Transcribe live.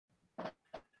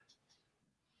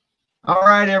All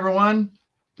right, everyone.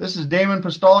 This is Damon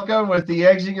Pistolka with the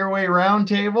Exit Your Way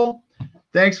Roundtable.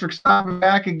 Thanks for stopping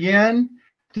back again.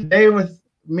 Today with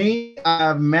me, I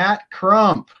have Matt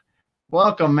Crump.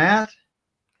 Welcome, Matt.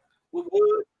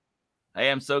 Woo-hoo. I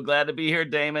am so glad to be here,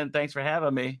 Damon. Thanks for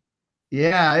having me.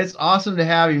 Yeah, it's awesome to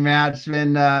have you, Matt. It's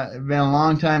been a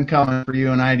long time coming for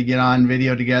you and I to get on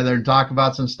video together and talk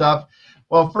about some stuff.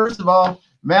 Well, first of all,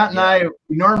 Matt and I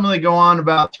normally go on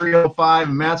about 3:05,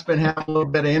 and Matt's been having a little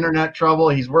bit of internet trouble.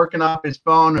 He's working off his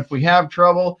phone. If we have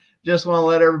trouble, just want to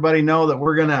let everybody know that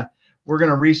we're gonna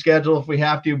reschedule if we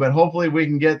have to, but hopefully we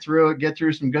can get through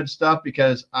some good stuff,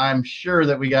 because I'm sure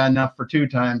that we got enough for 2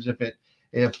 times if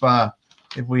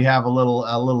we have a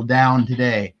little down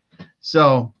today.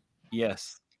 So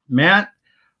yes, Matt,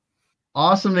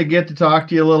 awesome to get to talk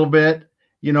to you a little bit.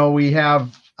 You know, we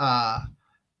have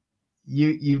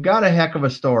you've got a heck of a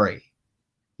story.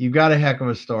 You've got a heck of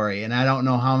a story, and I don't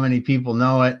know how many people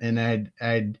know it. And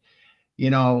I'd you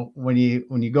know, when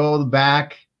you go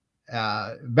back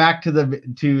to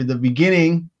the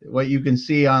beginning, what you can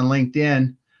see on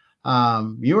LinkedIn,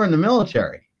 you were in the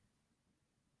military.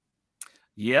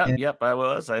 Yep, I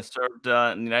was. I served in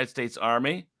the United States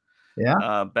Army.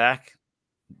 Yeah. Back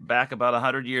about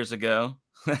 100 years ago.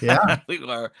 Yeah.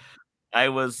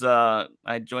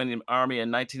 I joined the Army in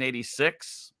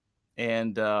 1986,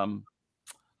 and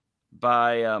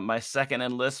by my second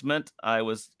enlistment, I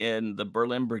was in the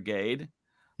Berlin Brigade.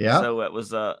 Yeah. So it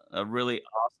was a really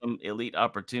awesome elite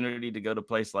opportunity to go to a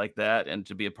place like that and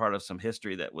to be a part of some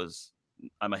history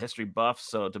I'm a history buff,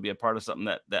 so to be a part of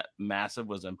something that massive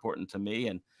was important to me.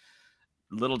 And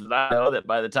little did I know that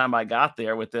by the time I got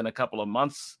there, within a couple of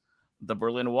months, the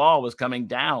Berlin Wall was coming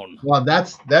down. Well,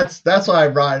 that's why I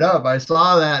brought it up. I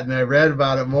saw that and I read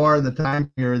about it more in the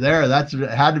time you were there. It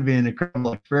had to be an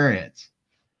incredible experience.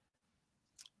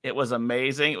 It was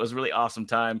amazing. It was a really awesome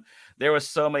time. There was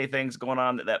so many things going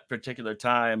on at that particular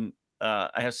time.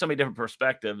 I have so many different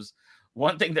perspectives.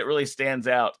 One thing that really stands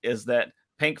out is that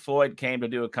Pink Floyd came to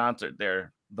do a concert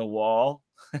there, The Wall.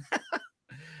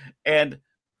 And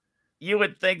you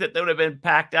would think that they would have been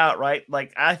packed out, right?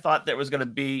 Like, I thought there was going to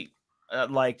be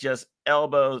like just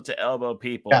elbow to elbow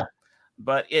people,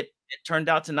 but it turned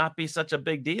out to not be such a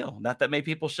big deal. Not that many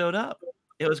people showed up.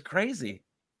 It was crazy.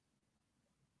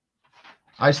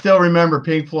 I still remember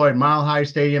Pink Floyd, Mile High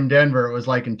Stadium, Denver. It was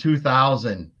like in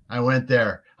 2000. I went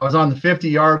there. I was on the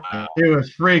 50-yard line. It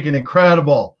was freaking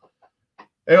incredible.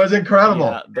 It was incredible.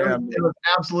 Yeah, it was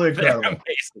absolutely incredible. They're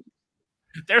amazing.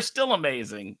 They're still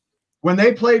amazing. When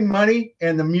they played Money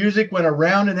and the music went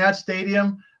around in that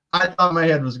stadium, I thought my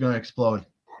head was going to explode.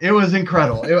 It was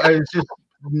incredible. It was just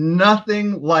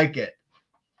nothing like it.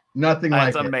 Nothing like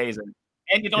it. That's amazing.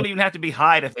 And you don't even have to be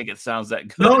high to think it sounds that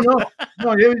good. No.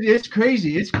 It's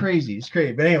crazy. It's crazy.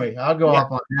 But anyway, I'll go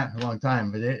off on that for a long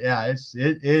time. But it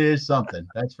is something.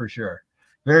 That's for sure.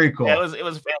 Very cool. Yeah, it was a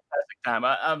fantastic time.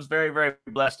 I was very, very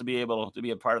blessed to be able to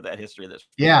be a part of that history of this.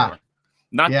 Yeah.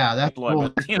 That's cool.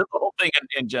 But, the whole thing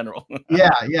in general.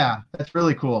 Yeah. That's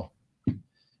really cool.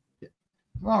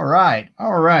 All right.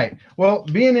 Well,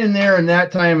 being in there in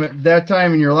that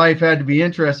time in your life had to be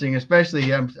interesting,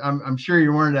 especially I'm sure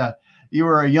you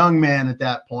were a young man at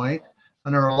that point,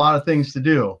 and there were a lot of things to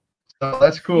do. So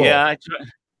that's cool. Yeah, I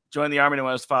joined the Army when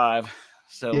I was 5.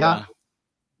 So yeah.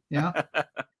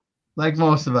 Like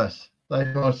most of us.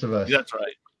 That's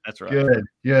right.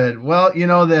 Good. Well, you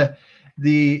know, the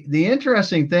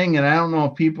interesting thing, and I don't know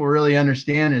if people really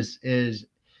understand, is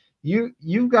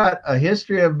you've got a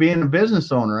history of being a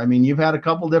business owner. I mean, you've had a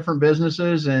couple different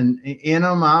businesses, and in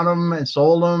them, out them, and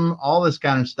sold them, all this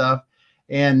kind of stuff.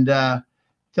 And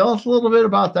tell us a little bit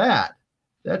about that.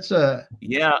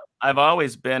 I've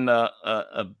always been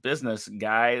a business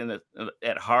guy, and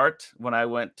at heart. When I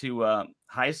went to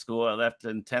high school, I left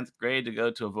in 10th grade to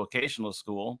go to a vocational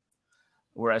school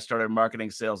where I started marketing,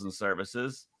 sales, and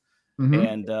services. Mm-hmm.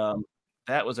 And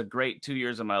that was a great 2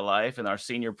 years of my life. And our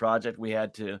senior project, we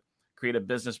had to create a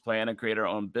business plan and create our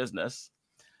own business.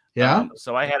 Yeah.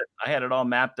 So I had it all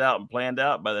mapped out and planned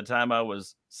out by the time I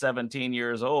was 17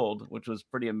 years old, which was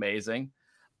pretty amazing.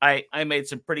 I made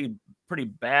some pretty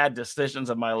bad decisions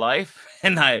of my life,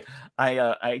 and I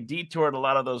detoured a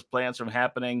lot of those plans from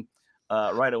happening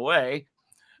right away.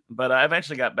 But I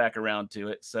eventually got back around to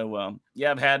it. So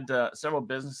I've had several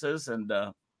businesses, and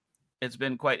it's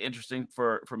been quite interesting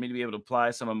for me to be able to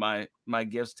apply some of my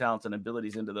gifts, talents, and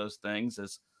abilities into those things.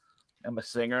 As I'm a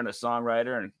singer and a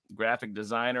songwriter and graphic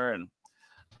designer, and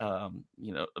like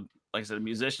I said, a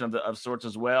musician of sorts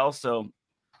as well. So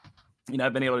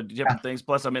I've been able to do different things.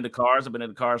 Plus, I'm into cars. I've been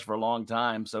into cars for a long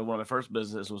time. So one of my first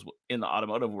businesses was in the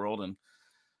automotive world, and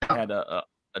had a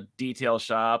a detail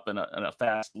shop and a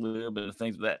fast lube and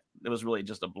things that it was really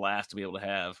just a blast to be able to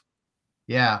have.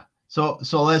 Yeah. So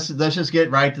let's just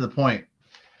get right to the point.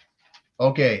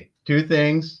 Okay, two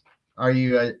things. Are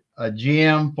you a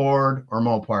GM, Ford, or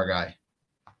Mopar guy?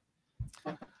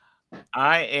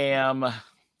 I'm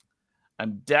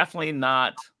definitely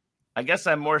not. I guess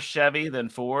I'm more Chevy than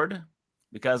Ford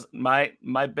because my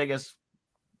biggest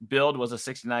build was a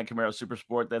 69 Camaro Super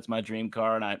Sport. That's my dream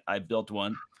car, and I built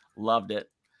one. Loved it.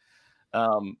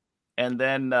 And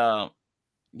then I've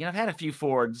had a few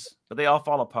Fords, but they all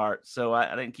fall apart, so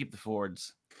I didn't keep the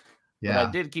Fords. Yeah. But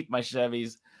I did keep my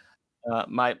Chevys.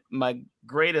 My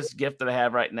greatest gift that I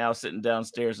have right now sitting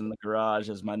downstairs in the garage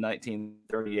is my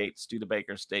 1938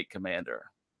 Studebaker State Commander.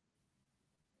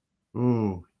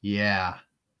 Ooh, yeah.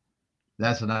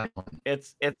 That's a nice one.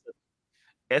 It's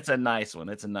a nice one.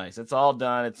 It's all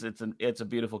done. It's a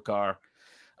beautiful car.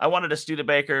 I wanted a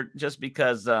Studebaker just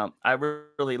because I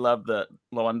really love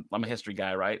I'm a history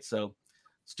guy, right? So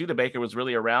Studebaker was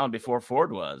really around before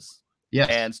Ford was. Yes.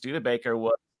 And Studebaker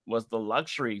was the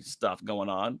luxury stuff going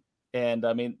on. And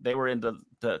I mean, they were into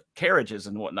the carriages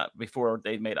and whatnot before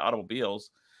they made automobiles,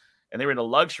 and they were into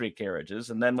luxury carriages.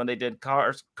 And then when they did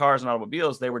cars and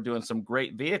automobiles, they were doing some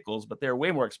great vehicles, but they were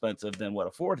way more expensive than what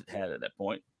a Ford had at that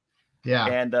point. Yeah.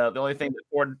 And the only thing that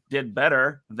Ford did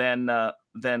better than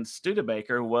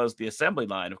Studebaker was the assembly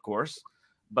line, of course.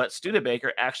 But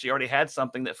Studebaker actually already had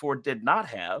something that Ford did not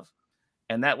have,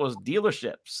 and that was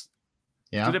dealerships.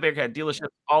 Yeah. Studebaker had dealerships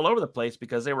all over the place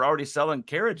because they were already selling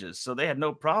carriages, so they had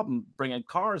no problem bringing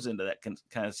cars into that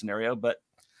kind of scenario. But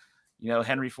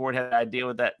Henry Ford had an idea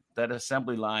with that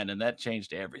assembly line, and that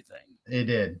changed everything. It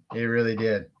did. It really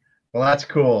did. Well, that's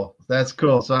cool. That's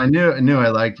cool. So I knew I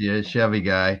liked you, a Chevy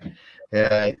guy.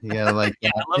 Yeah, like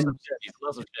yeah, I love some Chevys.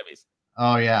 Love some Chevys.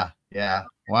 Oh yeah, yeah.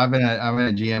 Well, I've been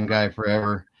a GM guy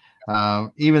forever.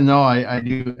 Even though I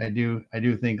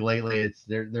do think lately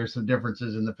there's some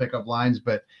differences in the pickup lines,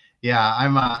 but yeah,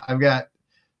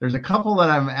 there's a couple that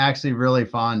I'm actually really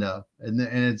fond of, and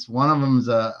it's one of them's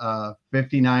a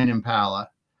 59 Impala,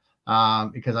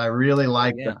 because I really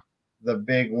like the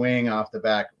big wing off the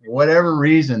back. Whatever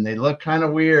reason, they look kind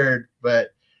of weird, but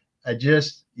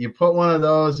you put one of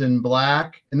those in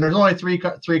black, and there's only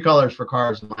three colors for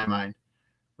cars in my mind: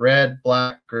 red,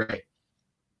 black, gray.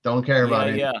 Don't care about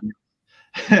it. Yeah.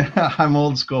 I'm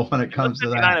old school when it comes to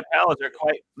that. Impalas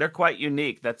they're quite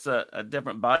unique. That's a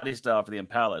different body style for the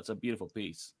Impala. It's a beautiful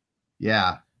piece.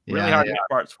 Yeah. Really hard to get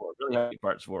parts for. Really hard to get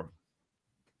parts for.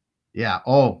 Yeah.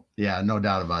 Oh, yeah. No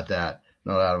doubt about that.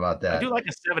 No doubt about that. I do like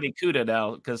a 70 Cuda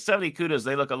now, because 70 Cudas,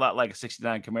 they look a lot like a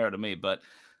 69 Camaro to me, but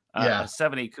a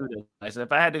 70 Cuda. I said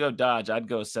if I had to go Dodge, I'd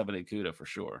go a 70 Cuda for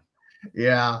sure.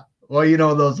 Yeah. Well,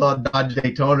 those Dodge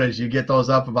Daytonas, you get those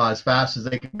up about as fast as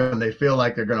they can go, and they feel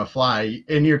like they're going to fly,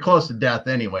 and you're close to death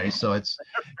anyway. So it's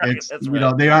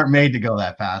they aren't made to go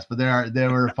that fast, but they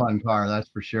were a fun car, that's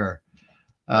for sure.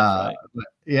 But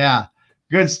yeah,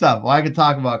 good stuff. Well, I could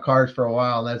talk about cars for a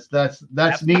while.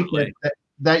 That's neat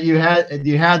that you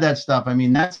had that stuff. I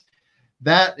mean,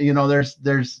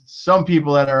 there's some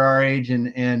people that are our age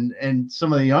and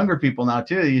some of the younger people now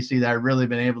too, you see, that have really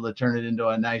been able to turn it into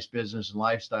a nice business and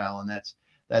lifestyle, and that's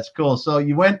cool. So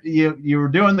you were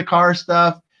doing the car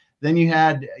stuff, then you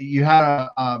had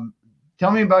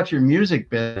tell me about your music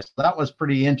business. That was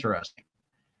pretty interesting.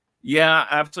 Yeah,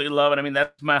 I absolutely love it. I mean,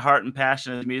 that's my heart and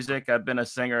passion is music. I've been a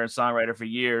singer and songwriter for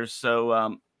years, so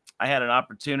I had an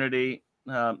opportunity.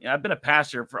 I've been a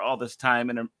pastor for all this time,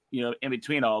 and in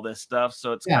between all this stuff,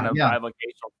 so it's kind of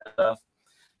bivocational stuff.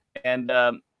 And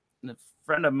a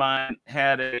friend of mine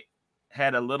had a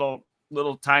little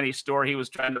tiny store. He was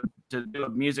trying to do a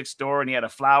music store, and he had a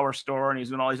flower store, and he was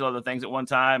doing all these other things at one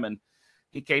time. And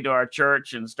he came to our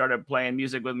church and started playing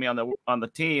music with me on the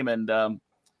team, and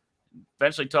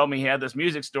eventually told me he had this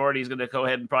music store, and he's going to go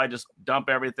ahead and probably just dump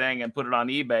everything and put it on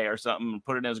eBay or something and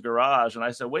put it in his garage. And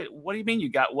I said, wait, what do you mean you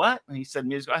got what? And he said,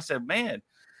 music. I said, man.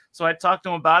 So I talked to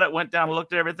him about it, went down and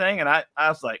looked at everything. And I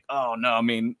was like, oh no, I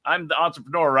mean, I'm the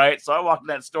entrepreneur, right? So I walked in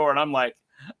that store and I'm like,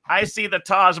 I see the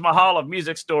Taj Mahal of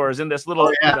music stores in this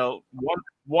little,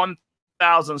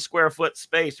 1,000 square foot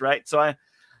space. Right. So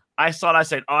I saw it. I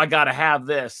said, oh, I got to have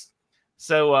this.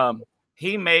 So,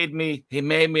 he made me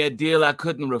a deal I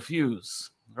couldn't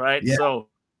refuse. Right. Yeah. So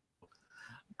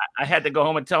I had to go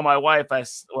home and tell my wife, I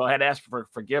had asked for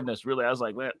forgiveness. Really. I was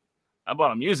like, man, I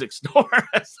bought a music store.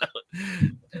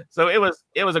 so it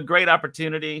was a great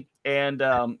opportunity. And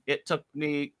it took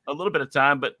me a little bit of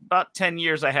time, but about 10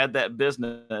 years I had that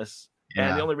business. Yeah.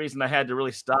 And the only reason I had to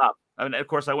really stop, I mean, of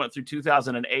course, I went through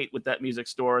 2008 with that music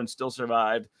store and still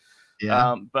survived.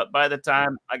 Yeah. But by the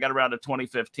time I got around to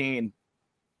 2015,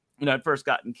 I'd first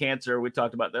gotten cancer. We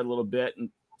talked about that a little bit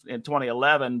in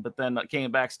 2011, but then I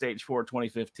came back stage 4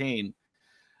 2015,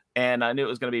 and I knew it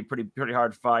was going to be pretty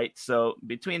hard fight. So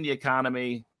between the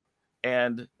economy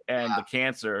and the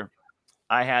cancer,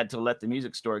 I had to let the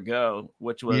music store go,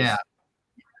 which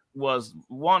was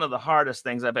one of the hardest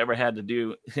things I've ever had to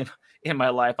do in my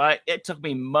life. It took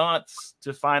me months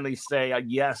to finally say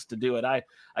yes to do it. I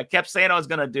kept saying I was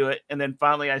going to do it, and then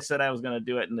finally I said I was going to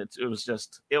do it, and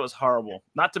it was horrible.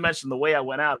 Not to mention the way I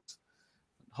went out.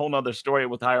 Whole nother story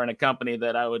with hiring a company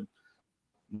that I would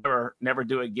never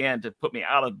do again to put me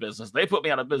out of business. They put me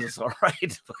out of business, all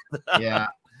right. Yeah,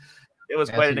 it was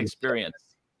quite an experience.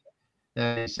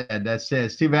 That's it.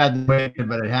 It's too bad to wait,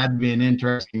 but it had to be an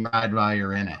interesting ride while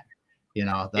you're in it.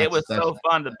 It was so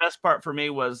fun. The best part for me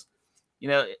was,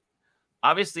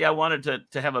 obviously I wanted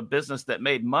to have a business that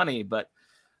made money, but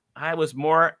I was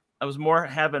more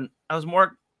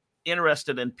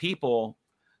interested in people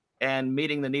and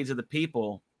meeting the needs of the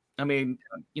people. I mean,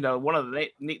 one of the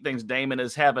neat things, Damon,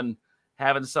 is having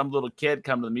some little kid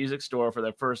come to the music store for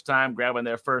their first time, grabbing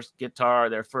their first guitar,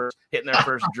 hitting their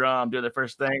first drum, doing their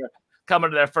first thing, coming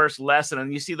to their first lesson.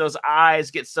 And you see those eyes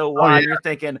get so wide. You're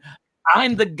thinking,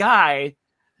 I'm the guy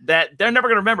that they're never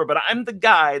going to remember, but I'm the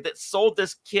guy that sold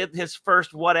this kid his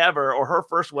first whatever or her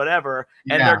first whatever,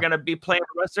 and they're going to be playing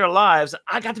the rest of their lives.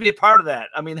 I got to be a part of that.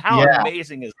 I mean, how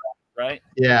amazing is that, right?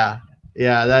 Yeah.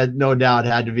 Yeah, that no doubt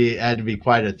had to be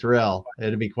quite a thrill.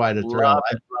 It'd be quite a thrill. Love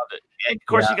it. And of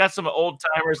course, you got some old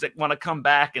timers that want to come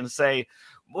back and say,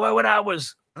 "Boy, when I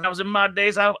was in my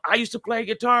days, I used to play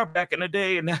guitar back in the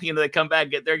day." And they come back,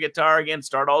 get their guitar again,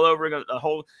 start all over again.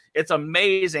 It's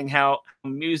amazing how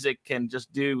music can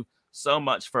just do so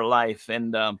much for life.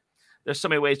 And there's so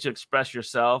many ways to express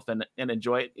yourself and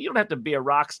enjoy it. You don't have to be a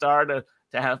rock star to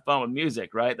have fun with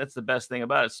music, right? That's the best thing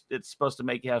about it. It's supposed to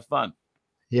make you have fun.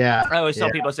 Yeah. I always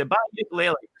tell people, I say, buy a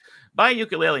ukulele. Buy a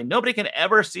ukulele. Nobody can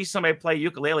ever see somebody play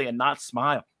ukulele and not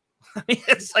smile. I mean,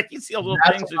 it's like you see all little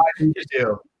things.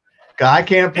 I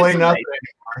can't play nothing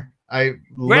anymore.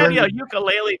 Grab you a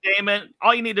ukulele, Damon.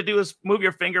 All you need to do is move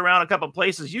your finger around a couple of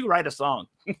places. You write a song.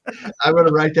 I'm going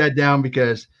to write that down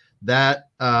because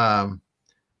that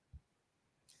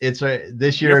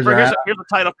this year. Here's the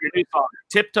title for your new song: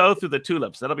 "Tiptoe Through the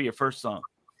Tulips." That'll be your first song.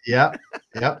 Yep.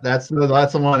 That's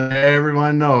the one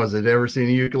everyone knows that ever seen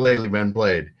a ukulele been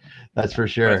played. That's for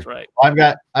sure. That's right. I've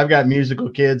got musical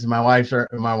kids. My wife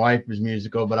is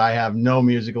musical, but I have no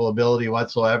musical ability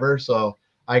whatsoever. So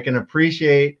I can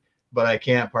appreciate, but I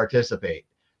can't participate.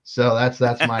 So that's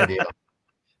my deal.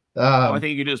 The only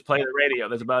thing you can do is play the radio.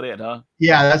 That's about it, huh?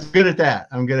 Yeah, that's good at that.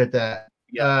 I'm good at that.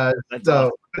 Yeah. Awesome.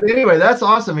 But anyway, that's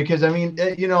awesome because I mean,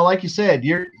 like you said,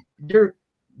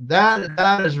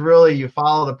 that is really, you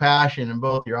follow the passion in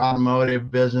both your automotive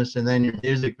business and then your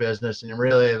music business, and you're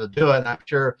really able to do it. And I'm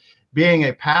sure being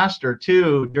a pastor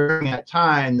too, during that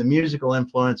time, the musical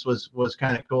influence was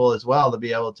kind of cool as well, to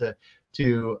be able to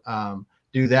do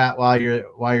that while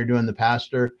you're doing the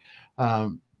pastor.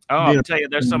 I'll tell you,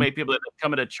 there's so many people that have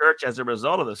come into church as a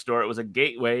result of the store. It was a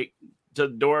gateway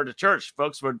door to church.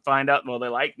 Folks would find out, well, they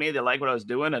like me, they like what I was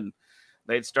doing, and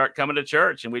they'd start coming to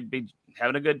church, and we'd be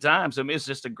having a good time. So it's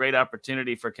just a great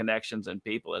opportunity for connections and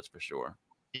people. That's for sure.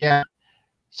 Yeah.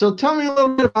 So tell me a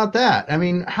little bit about that. I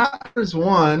mean, how does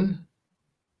one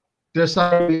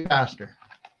decide to be a pastor?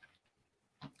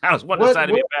 How does one decide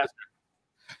to be a pastor?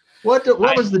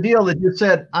 What was the deal that you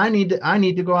said, I need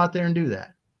to go out there and do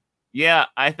that? Yeah,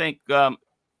 I think,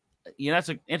 that's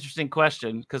an interesting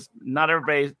question, because not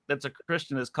everybody that's a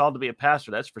Christian is called to be a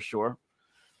pastor. That's for sure.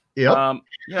 Yeah.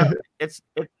 It's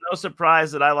no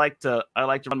surprise that I like to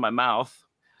run my mouth.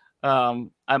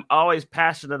 I'm always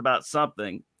passionate about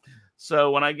something.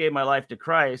 So when I gave my life to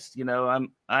Christ,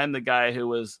 I'm the guy who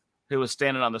was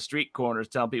standing on the street corners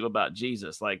telling people about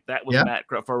Jesus. Like, that was Matt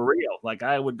Crow for real. Like,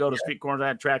 I would go to street corners, I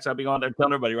had tracks, I'd be going there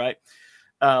telling everybody, right?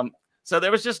 So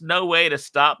there was just no way to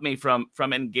stop me from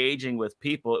engaging with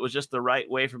people. It was just the right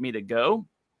way for me to go.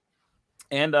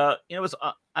 And I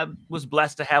was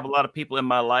blessed to have a lot of people in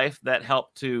my life that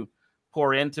helped to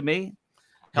pour into me,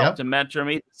 helped to mentor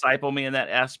me, disciple me in that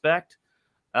aspect.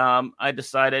 I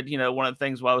decided, one of the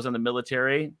things while I was in the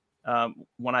military,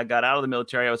 when I got out of the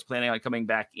military, I was planning on coming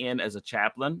back in as a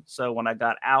chaplain. So when I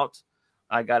got out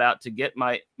to get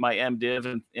my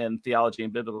MDiv in theology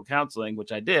and biblical counseling,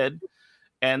 which I did.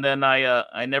 And then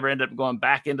I never ended up going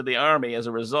back into the Army. As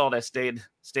a result, I stayed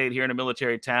here in a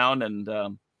military town, and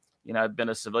I've been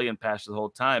a civilian pastor the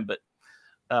whole time. But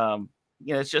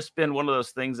it's just been one of those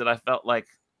things that I felt like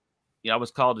I was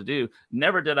called to do.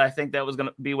 Never did I think that was going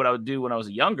to be what I would do when I was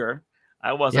younger.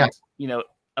 I wasn't,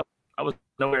 I was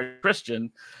nowhere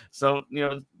Christian. So,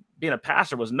 being a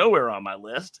pastor was nowhere on my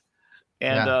list.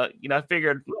 And, you know, I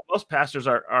figured, well, most pastors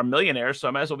are millionaires, so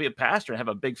I might as well be a pastor and have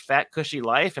a big, fat, cushy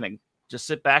life and just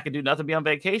sit back and do nothing, be on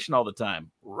vacation all the time.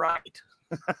 Right.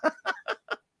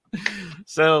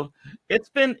 So it's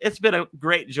been a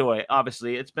great joy.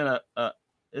 Obviously, it's been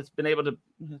it's been able to,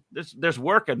 there's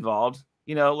work involved.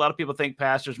 You know, a lot of people think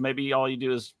pastors, maybe all you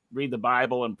do is read the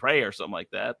Bible and pray or something like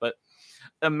that. But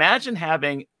imagine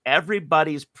having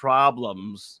everybody's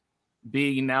problems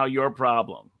being now your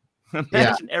problem.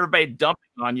 Imagine everybody dumping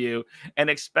on you and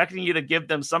expecting you to give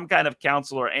them some kind of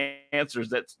counsel or answers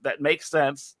that make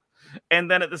sense. And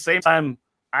then at the same time,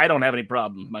 I don't have any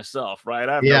problems myself, right?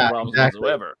 I have no problems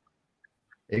whatsoever.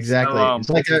 Exactly. So, it's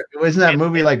like, wasn't that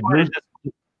movie like Bruce?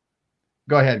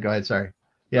 Go ahead. Sorry.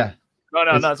 Yeah.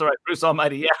 No, that's all right. Bruce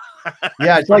Almighty. Yeah.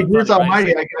 Yeah. It's like Bruce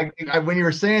Almighty. When you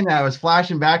were saying that, I was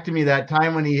flashing back to me that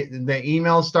time when the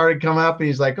emails started coming up and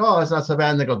he's like, oh, it's not so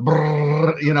bad. And they go,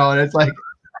 you know, and it's like,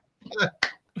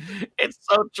 it's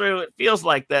so true. It feels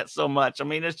like that so much. I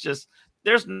mean, it's just,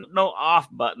 there's no off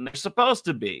button. There's supposed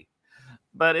to be,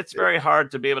 but it's very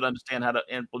hard to be able to understand how to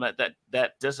implement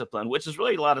that discipline, which is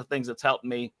really a lot of things that's helped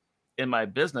me in my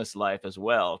business life as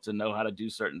well, to know how to do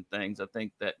certain things. I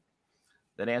think that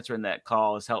answering that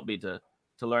call has helped me to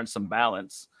learn some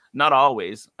balance. Not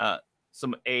always.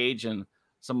 Some age and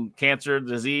some cancer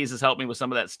disease has helped me with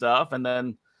some of that stuff. And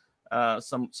then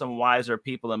some wiser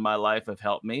people in my life have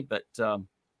helped me. But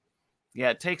yeah,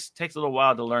 it takes a little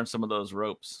while to learn some of those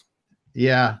ropes.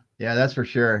 Yeah, that's for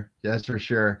sure. That's for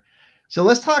sure. So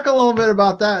let's talk a little bit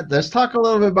about that. Let's talk a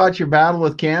little bit about your battle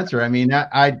with cancer. I mean,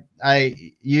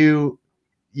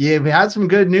 you've had some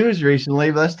good news recently,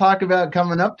 but let's talk about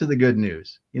coming up to the good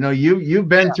news. You know, you've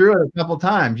been through it a couple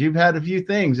times. You've had a few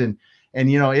things, and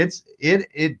you know, it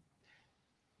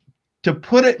to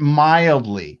put it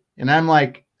mildly, and I'm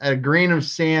like a grain of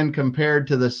sand compared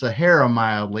to the Sahara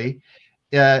mildly.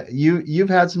 You've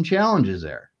had some challenges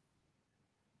there.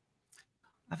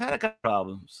 I've had a couple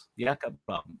problems. Yeah, a couple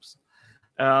problems.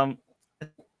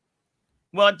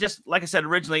 Well, just like I said,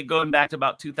 originally going back to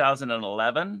about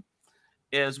 2011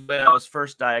 is when I was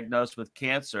first diagnosed with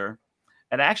cancer.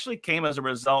 It actually came as a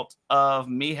result of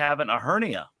me having a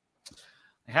hernia.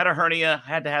 I had a hernia,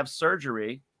 had to have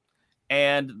surgery,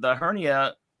 and the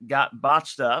hernia got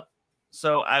botched up.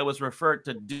 So I was referred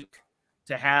to Duke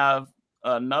to have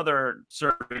another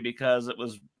surgery because it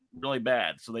was really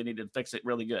bad. So they needed to fix it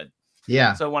really good.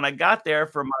 Yeah. So when I got there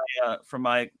for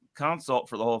my consult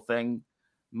for the whole thing,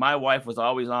 my wife was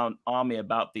always on me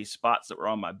about these spots that were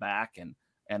on my back,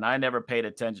 and I never paid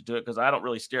attention to it because I don't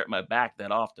really stare at my back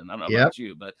that often. I don't know about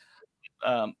you, but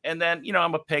and then, you know,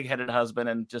 I'm a pig-headed husband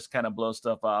and just kind of blow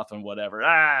stuff off and whatever.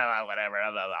 Whatever.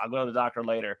 I'll go to the doctor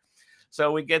later.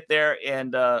 So we get there,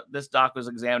 and this doc was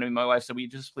examining my wife. So will you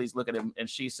just please look at him? And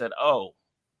she said, "Oh,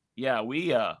 yeah,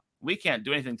 we can't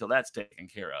do anything until that's taken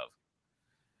care of."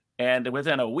 And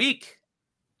within a week,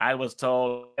 I was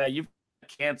told, "Yeah, you've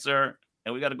got cancer,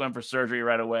 and we got to go in for surgery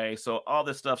right away." So all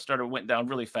this stuff went down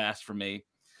really fast for me.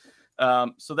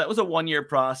 So that was a 1-year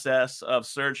process of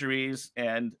surgeries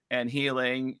and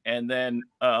healing, and then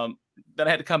I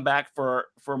had to come back for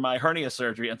my hernia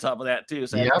surgery on top of that too.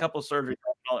 So I had a couple of surgeries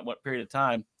all at one period of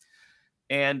time.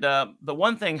 And the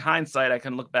one thing, hindsight, I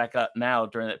can look back at now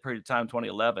during that period of time,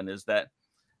 2011, is that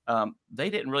they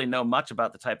didn't really know much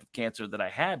about the type of cancer that I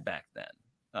had back then.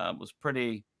 It was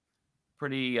pretty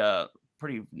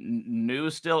new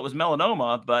still. It was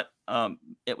melanoma, but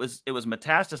it was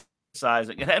metastasizing.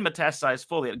 It had metastasized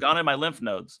fully. It had gone in my lymph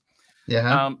nodes.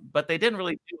 Yeah. But they didn't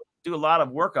really do a lot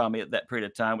of work on me at that period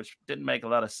of time, which didn't make a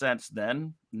lot of sense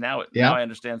then. Now I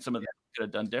understand some of that could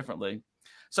have done differently.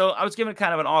 So I was given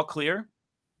kind of an all clear.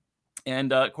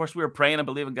 And of course, we were praying and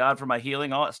believing God for my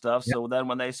healing, all that stuff. So then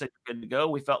when they said you're good to go,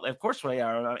 we felt like, of course we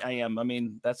are. I am. I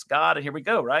mean, that's God. And here we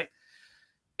go. Right.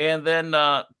 And then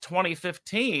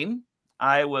 2015,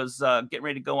 I was getting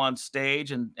ready to go on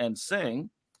stage and sing.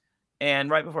 And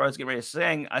right before I was getting ready to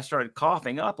sing, I started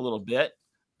coughing up a little bit.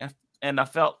 And I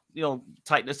felt, you know,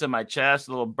 tightness in my chest,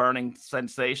 a little burning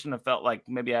sensation. I felt like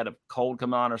maybe I had a cold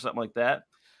come on or something like that.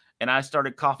 And I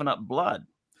started coughing up blood.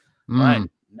 I never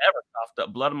coughed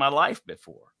up blood in my life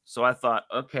before. So I thought,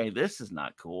 okay, this is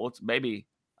not cool. It's maybe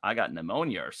I got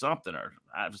pneumonia or something, or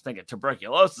I was thinking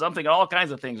tuberculosis, something, all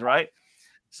kinds of things, right?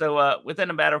 So within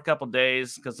a matter of a couple of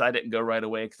days, because I didn't go right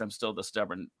away because I'm still the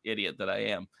stubborn idiot that I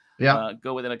am.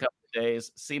 Go within a couple of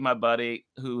days, see my buddy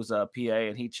who's a PA,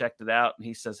 and he checked it out, and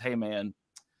he says, "Hey man,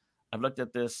 I've looked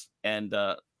at this, and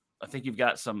I think you've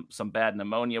got some bad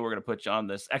pneumonia. We're going to put you on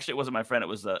this." Actually, it wasn't my friend. It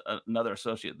was another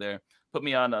associate there. Put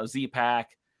me on a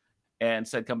Z-Pack and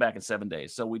said, "Come back in 7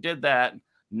 days." So we did that.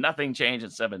 Nothing changed in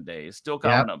 7 days. Still Yep.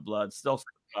 coughing up blood. Still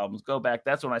problems. Go back.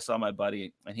 That's when I saw my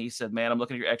buddy, and he said, "Man, I'm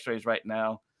looking at your X-rays right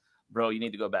now, bro. You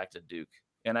need to go back to Duke."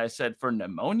 And I said, "For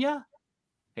pneumonia?"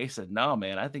 He said, "No,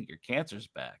 man. I think your cancer's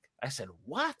back." I said,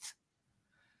 "What?"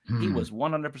 He Hmm. was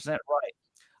 100% right.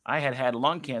 I had had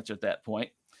lung cancer at that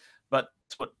point, but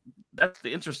that's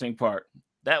the interesting part.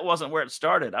 That wasn't where it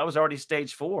started. I was already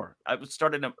stage 4. I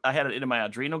had it in my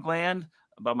adrenal gland,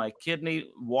 by my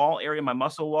kidney wall area, my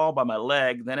muscle wall, by my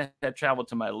leg. Then it had traveled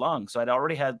to my lung. So I'd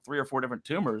already had 3 or 4 different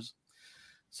tumors.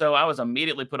 So I was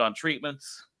immediately put on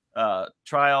treatments,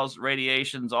 trials,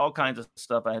 radiations, all kinds of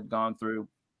stuff I had gone through.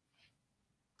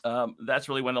 That's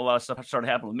really when a lot of stuff started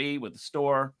happening with me, with the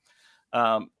store.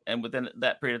 And within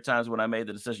that period of time is when I made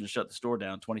the decision to shut the store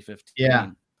down, 2015.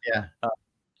 Yeah. Yeah.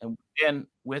 And then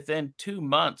within 2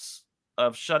 months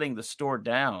of shutting the store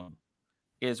down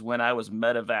is when I was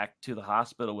medevac to the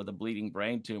hospital with a bleeding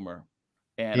brain tumor,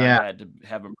 and I Yeah. had to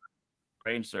have a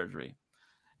brain surgery.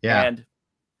 Yeah. And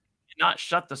not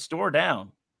shut the store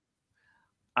down,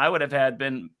 I would have had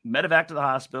been medevac to the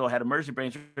hospital, had emergency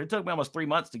brain surgery. It took me almost 3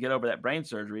 months to get over that brain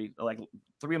surgery, like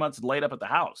 3 months laid up at the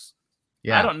house. I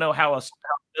Yeah. don't know how a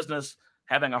business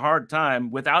having a hard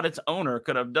time without its owner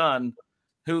could have done,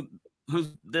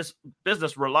 whose this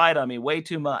business relied on me way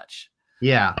too much.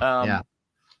 Yeah. Yeah.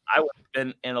 I would have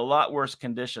been in a lot worse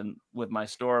condition with my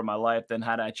store and my life than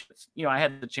had I, I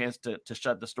had the chance to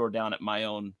shut the store down at my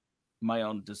own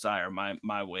desire,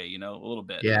 my way, a little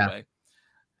bit Yeah. anyway.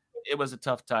 It was a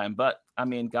tough time, but I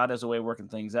mean, God has a way of working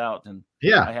things out, and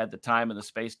Yeah. I had the time and the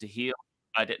space to heal.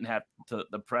 I didn't have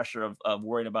the pressure of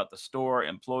worrying about the store,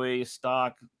 employees,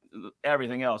 stock,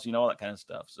 everything else, all that kind of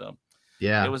stuff. So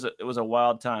Yeah. it was a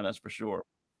wild time, that's for sure.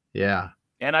 Yeah.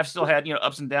 And I've still had,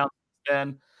 ups and downs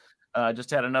then. Just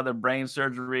had another brain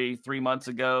surgery 3 months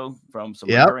ago from some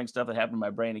recurring stuff that happened in my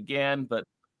brain again. But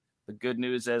the good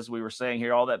news, as we were saying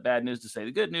here, all that bad news to say,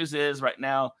 the good news is right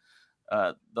now,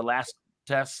 the last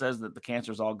test says that the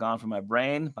cancer is all gone from my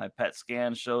brain. My PET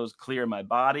scan shows clear in my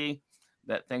body,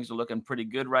 that things are looking pretty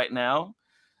good right now.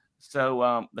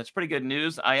 So that's pretty good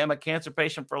news. I am a cancer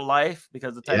patient for life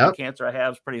because the type of cancer I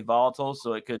have is pretty volatile,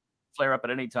 so it could flare up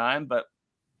at any time. But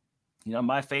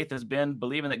my faith has been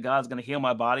believing that God's going to heal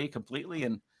my body completely,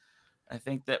 and I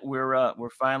think that we're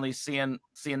finally seeing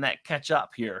that catch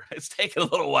up here. It's taken a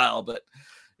little while, but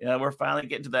we're finally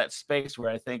getting to that space where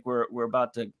I think we're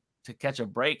about to catch a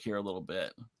break here a little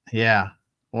bit. Yeah.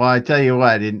 Well, I tell you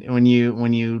what, when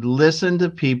you listen to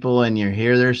people and you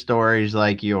hear their stories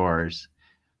like yours,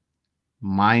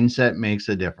 mindset makes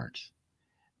a difference.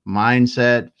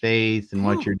 Mindset, faith, and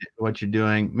what you're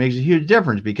doing makes a huge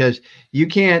difference, because you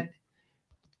can't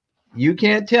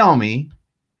tell me,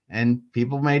 and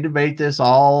people may debate this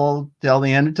all till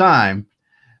the end of time,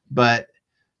 but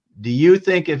do you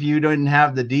think if you didn't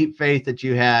have the deep faith that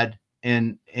you had,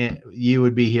 and you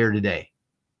would be here today?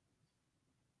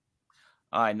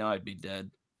 I know I'd be dead.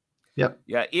 Yep.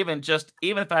 Yeah. Even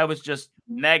if I was just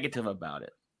negative about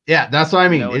it. Yeah. That's what I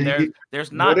mean.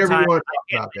 There's not whatever time you want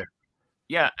to talk about there.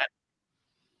 Yeah.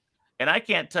 And I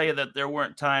can't tell you that there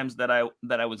weren't times that I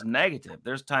was negative.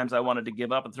 There's times I wanted to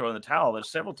give up and throw in the towel.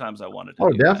 There's several times I wanted to.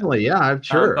 Oh, definitely. Yeah. I'm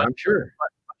sure. But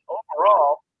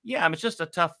overall, yeah, it's just a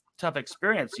tough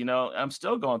experience. I'm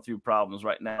still going through problems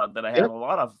right now that I have a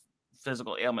lot of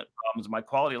physical ailment problems. My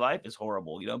quality of life is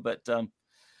horrible, but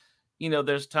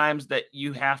there's times that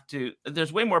you have to,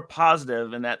 there's way more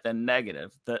positive in that than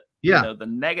negative. The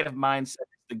negative mindset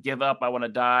is to give up. I want to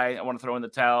die. I want to throw in the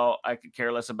towel. I could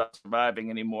care less about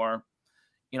surviving anymore.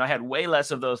 I had way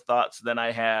less of those thoughts than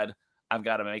I had. I've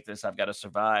got to make this. I've got to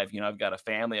survive. I've got a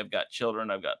family. I've got children.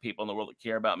 I've got people in the world that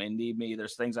care about me and need me.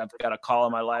 There's things I've got to call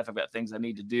in my life. I've got things I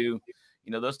need to do.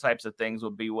 Those types of things will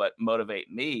be what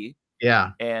motivate me.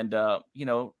 Yeah. And,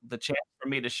 the chance for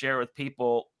me to share with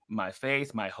people my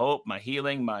faith, my hope, my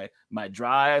healing, my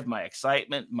drive, my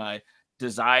excitement, my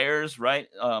desires, right?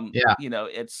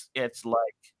 It's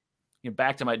like,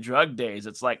 back to my drug days.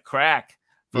 It's like crack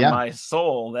for my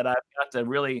soul that I've got to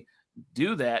really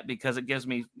do that, because it gives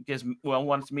me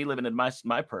wants me living in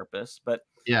my purpose, but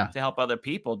to help other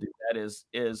people do that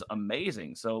is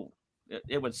amazing. So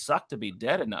it would suck to be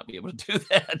dead and not be able to do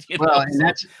that. And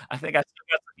I think I still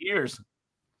got some years.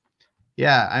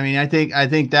 Yeah, I mean, I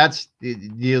think that's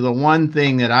the one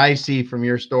thing that I see from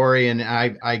your story, and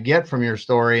I get from your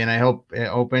story, and I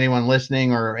hope anyone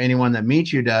listening or anyone that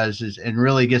meets you does, and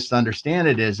really gets to understand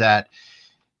it, is that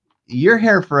you're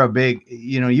here for a big,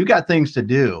 you got things to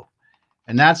do,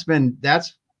 and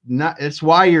it's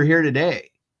why you're here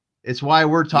today. It's why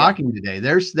we're talking today.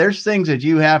 There's things that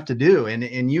you have to do,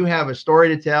 and you have a story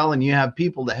to tell, and you have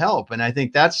people to help, and I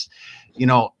think that's you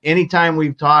know, anytime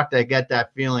we've talked, I get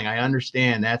that feeling. I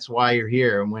understand that's why you're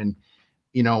here. And when,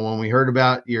 you know, when we heard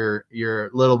about your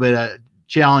little bit of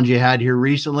challenge you had here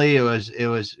recently, it was,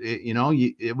 you know,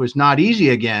 it was not easy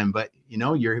again, but you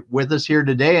know, you're with us here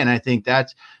today. And I think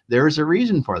there's a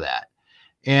reason for that.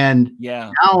 And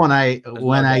yeah, now when I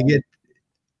get,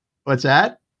 what's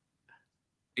that?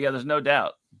 Yeah, there's no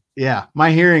doubt. Yeah,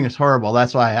 my hearing is horrible.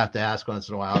 That's why I have to ask once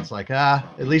in a while. It's like, at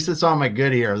least it's on my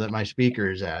good ear that my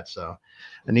speaker is at. So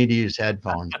I need to use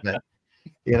headphones. But,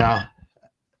 you know,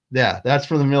 yeah, that's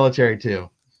for the military too.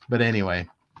 But anyway,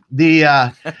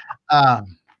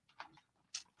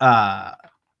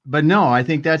 but no, I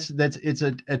think it's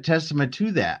a testament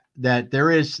to that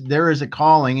there is a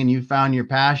calling, and you found your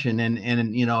passion,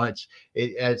 and you know,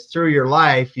 it's through your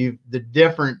life, the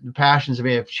different passions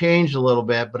may have changed a little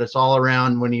bit, but it's all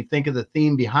around, when you think of the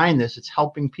theme behind this, it's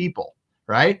helping people,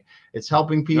 right? It's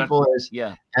helping people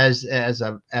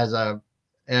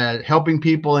helping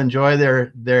people enjoy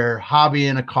their hobby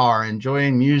in a car,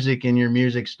 enjoying music in your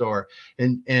music store,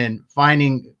 and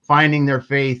finding their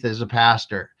faith as a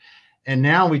pastor. And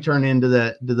now we turn into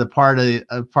the part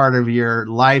of your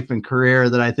life and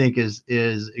career that I think is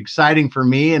exciting for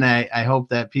me, and I hope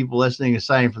that people listening is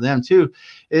exciting for them too.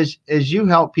 Is you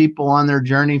help people on their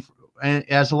journey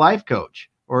as a life coach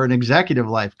or an executive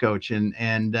life coach, and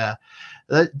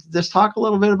let's talk a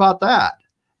little bit about that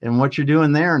and what you're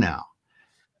doing there now.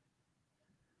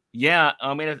 Yeah,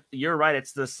 I mean, you're right.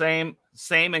 It's the same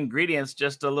ingredients,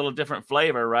 just a little different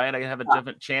flavor, right? I have a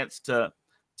different chance to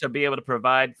be able to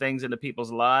provide things into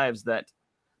people's lives that,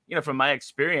 you know, from my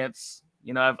experience,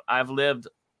 you know, I've lived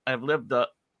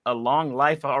a long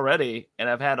life already, and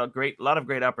I've had a lot of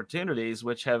great opportunities,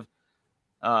 which have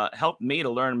helped me to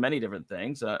learn many different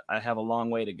things. I have a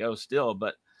long way to go still,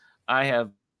 but I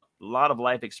have a lot of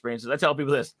life experiences. I tell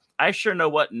people this: I sure know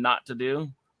what not to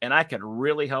do, and I can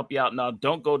really help you out. Now,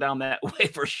 don't go down that way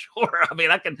for sure. I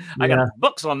mean, I got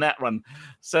books on that one.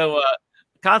 So,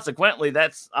 consequently,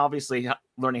 that's obviously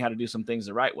learning how to do some things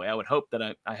the right way. I would hope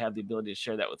that I have the ability to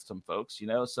share that with some folks, you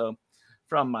know. So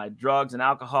from my drugs and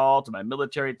alcohol to my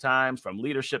military times, from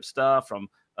leadership stuff, from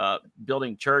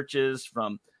building churches,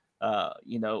 from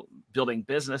you know, building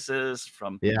businesses,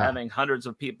 from having hundreds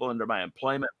of people under my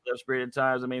employment for those period of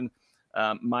times. I mean,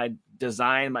 my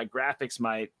design, my graphics,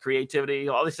 my creativity,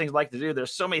 all these things I like to do.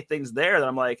 There's so many things there that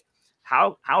I'm like,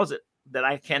 how is it that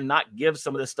I cannot give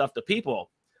some of this stuff to people?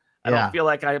 I don't feel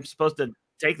like I'm supposed to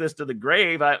take this to the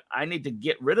grave. I need to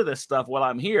get rid of this stuff while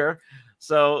I'm here.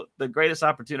 So the greatest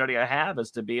opportunity I have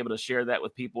is to be able to share that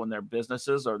with people in their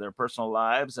businesses or their personal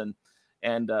lives, and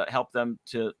help them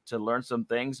to learn some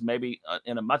things, maybe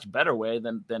in a much better way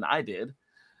than I did.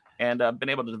 And I've been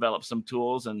able to develop some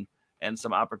tools and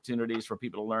some opportunities for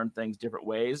people to learn things different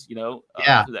ways, you know,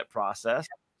 through that process.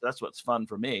 That's what's fun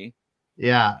for me.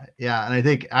 Yeah. And I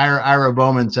think Ira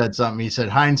Bowman said something. He said,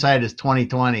 hindsight is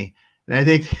 20/20. And I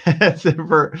think that's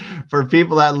for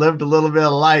people that lived a little bit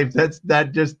of life,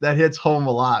 that hits home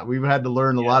a lot. We've had to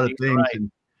learn a lot of things. Right.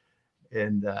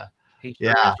 And he sure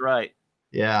is right.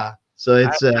 Yeah. So I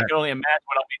can only imagine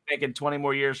what I'll be thinking 20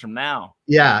 more years from now.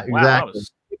 Yeah, wow, exactly. I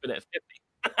was stupid at 50.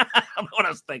 I don't know what I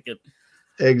was thinking.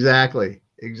 Exactly.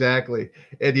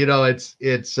 And you know, it's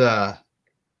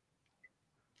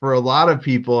for a lot of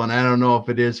people, and I don't know if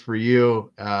it is for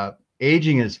you,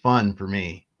 aging is fun for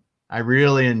me. I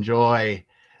really enjoy,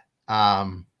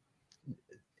 I've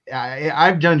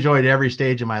enjoyed every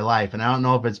stage of my life, and I don't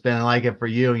know if it's been like it for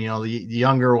you. You know, the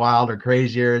younger, wilder,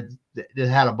 crazier, it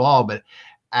had a ball, but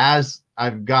as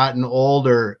I've gotten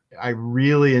older, I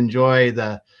really enjoy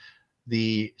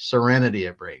the serenity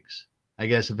it brings, I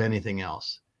guess, if anything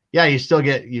else. Yeah, you still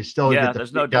get the,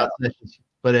 there's no doubt.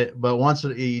 But once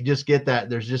you just get that,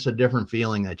 there's just a different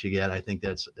feeling that you get. I think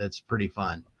that's pretty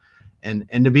fun, and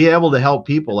to be able to help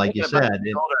people, like you said.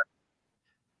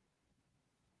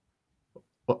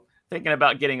 Thinking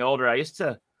about getting older, I used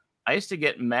to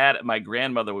get mad at my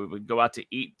grandmother. We would go out to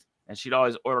eat, and she'd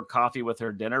always order coffee with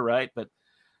her dinner, right? But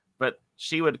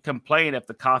she would complain if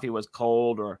the coffee was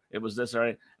cold or it was this or that.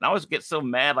 And I always get so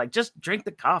mad, like, just drink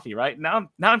the coffee, right? Now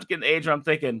I'm getting the age where I'm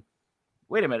thinking,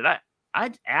 wait a minute,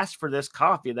 I asked for this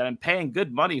coffee that I'm paying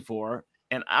good money for,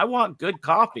 and I want good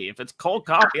coffee. If it's cold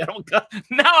coffee, I don't go.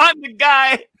 Now I'm the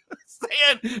guy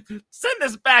saying, send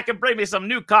this back and bring me some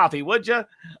new coffee, would you?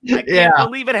 I can't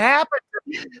believe it happened.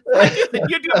 You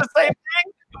do the same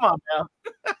thing? Come on now.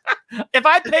 If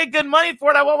I pay good money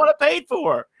for it, I want what I paid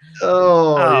for.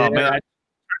 Oh man, I turned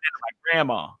into my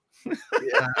grandma.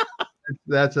 Yeah,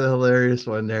 that's a hilarious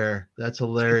one there. That's a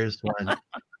hilarious one.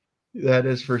 That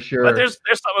is for sure. But there's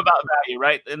something about value,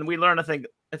 right? And we learn, I think,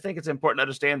 I think it's important to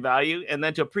understand value and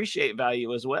then to appreciate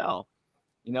value as well.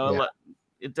 You know,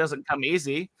 it doesn't come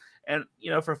easy. And,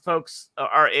 you know, for folks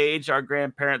our age, our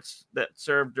grandparents that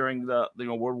served during the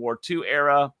World War II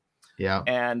era, Yeah.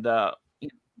 and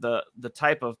the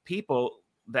type of people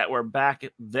that were back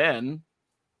then,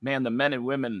 man, the men and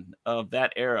women of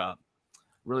that era,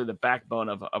 really the backbone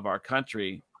of our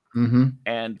country. Mm-hmm.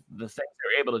 And the things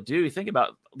they were able to do. You think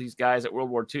about these guys at World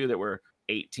War II that were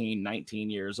 18, 19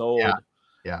 years old,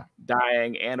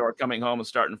 dying and or coming home and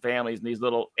starting families in these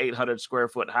little 800 square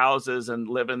foot houses and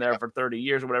living there for 30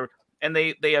 years or whatever. And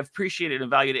they appreciated and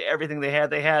valued everything they had.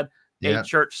 They had a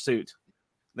church suit.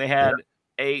 They had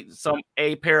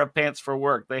a pair of pants for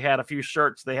work. They had a few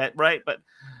shirts. They had, right? But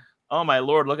oh my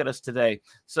Lord, look at us today.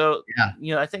 So,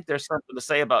 you know, I think there's something to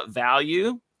say about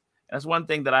value. That's one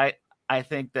thing that I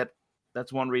think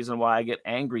that's one reason why I get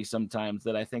angry sometimes,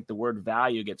 that I think the word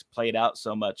value gets played out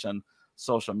so much on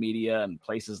social media and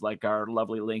places like our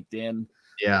lovely LinkedIn.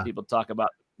 Yeah. People talk about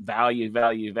value,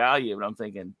 value, value. And I'm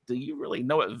thinking, do you really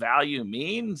know what value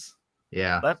means?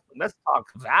 Yeah. Let's talk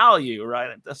value,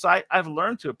 right? So I've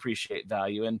learned to appreciate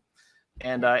value.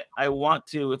 And I want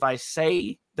to, if I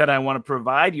say that I want to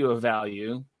provide you a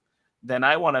value, then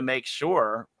I want to make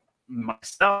sure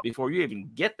myself, before you even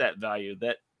get that value,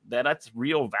 that's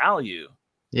real value.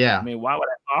 Yeah. I mean, why would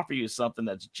I offer you something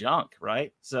that's junk,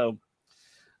 right? So,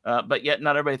 but yet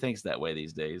not everybody thinks that way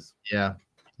these days. Yeah.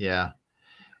 Yeah.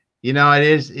 You know, it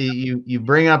is, you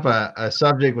bring up a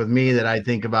subject with me that I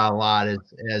think about a lot,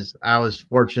 as I was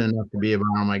fortunate enough to be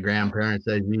around my grandparents,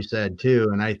 as you said too.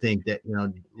 And I think that, you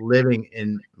know,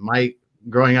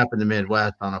 growing up in the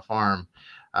Midwest on a farm,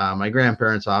 my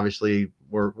grandparents obviously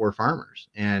were farmers.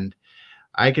 And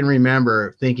I can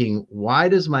remember thinking, why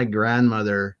does my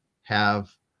grandmother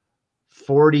have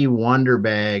 40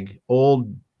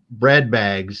 old bread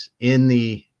bags in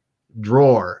the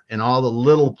drawer, and all the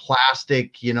little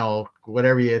plastic, you know,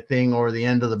 whatever you thing over the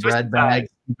end of the bread bag,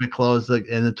 keep it closed,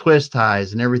 and the twist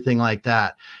ties and everything like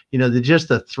that. You know, just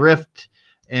the thrift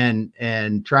and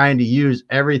trying to use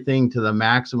everything to the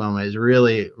maximum is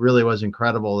really was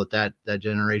incredible that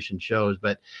generation shows.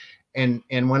 But and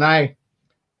when I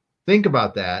think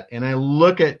about that and I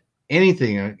look at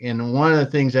anything, and one of the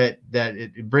things that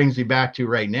it brings me back to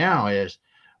right now is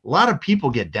a lot of people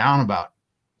get down about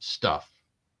stuff.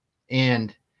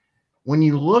 And when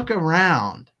you look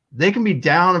around, they can be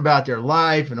down about their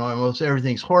life and almost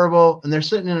everything's horrible. And they're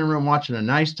sitting in a room watching a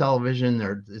nice television.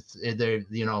 They're,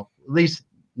 you know, at least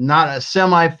not a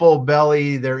semi-full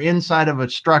belly. They're inside of a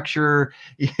structure,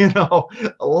 you know,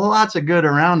 lots of good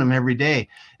around them every day.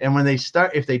 And when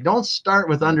if they don't start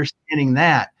with understanding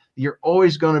that, you're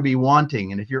always going to be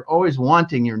wanting. And if you're always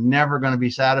wanting, you're never going to be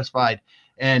satisfied.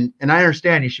 And I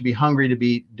understand you should be hungry to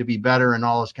be better and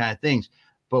all those kind of things.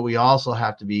 But we also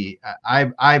have to be,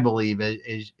 I believe,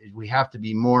 is we have to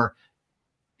be more.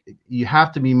 You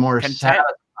have to be more satisfied.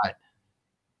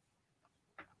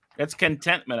 It's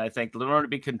contentment, I think. Learn to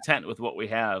be content with what we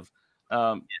have,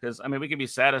 because I mean, we can be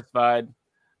satisfied.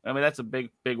 I mean, that's a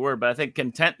big word, but I think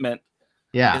contentment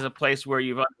is a place where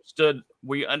you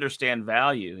understand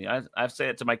value. You know, I say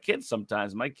it to my kids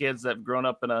sometimes. My kids that have grown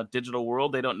up in a digital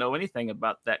world, they don't know anything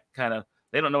about that kind of.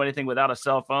 They don't know anything without a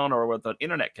cell phone or with an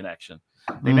internet connection.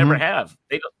 They never have.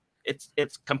 They don't.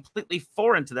 It's completely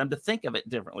foreign to them to think of it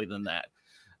differently than that.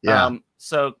 Yeah.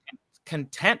 So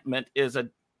contentment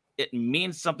it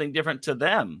means something different to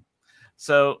them.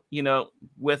 So, you know,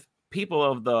 with people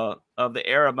of the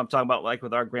era, I'm talking about, like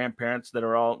with our grandparents that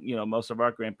are all, you know, most of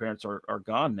our grandparents are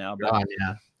gone now. But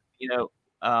you know,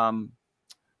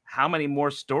 how many more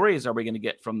stories are we going to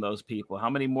get from those people? How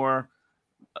many more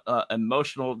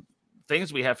emotional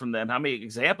things we have from them? How many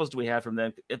examples do we have from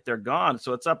them if they're gone?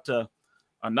 So it's up to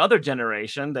another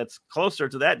generation that's closer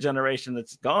to that generation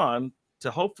that's gone to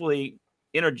hopefully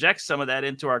interject some of that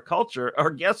into our culture. Or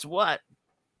guess what?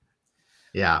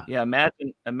 Yeah.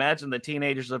 Imagine the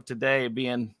teenagers of today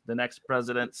being the next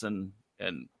presidents and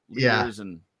leaders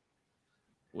and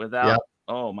without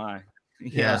oh my.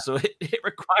 Yeah. So it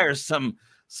requires some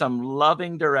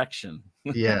loving direction.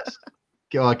 Yes.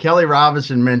 Kelly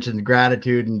Robinson mentioned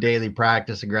gratitude and daily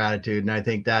practice of gratitude. And I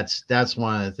think that's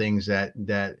one of the things that,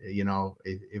 you know,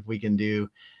 if we can do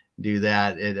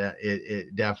that,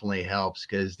 it definitely helps,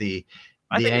 because I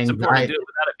think it's important to do it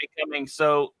without it becoming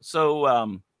so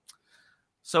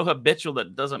habitual that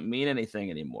it doesn't mean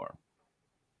anything anymore.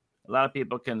 A lot of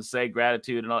people can say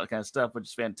gratitude and all that kind of stuff, which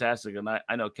is fantastic. And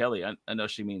I know Kelly, I know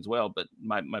she means well, but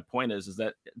my point is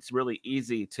that it's really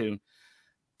easy to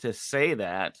say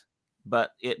that,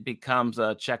 but it becomes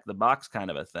a check the box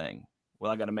kind of a thing,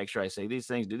 well, I got to make sure I say these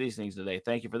things, do these things today.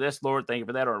 Thank you for this, Lord. Thank you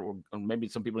for that. Or maybe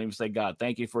some people even say, God,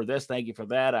 thank you for this. Thank you for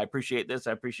that. I appreciate this.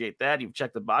 I appreciate that. You've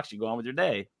checked the box. You go on with your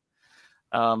day.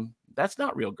 That's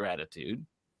not real gratitude.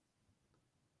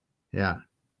 Yeah.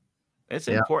 It's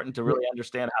Yeah. important to really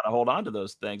understand how to hold on to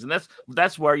those things. And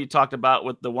that's where you talked about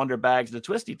with the wonder bags, the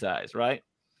twisty ties, right?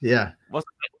 Yeah.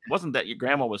 Wasn't that your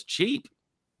grandma was cheap?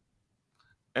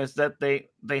 It's that they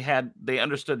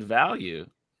understood value.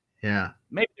 Yeah.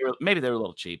 Maybe they were a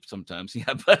little cheap sometimes,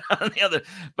 yeah. But on the other,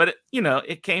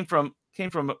 it came from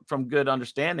good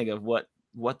understanding of what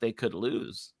they could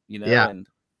lose, Yeah. and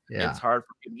Yeah. it's hard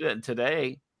for people to do it.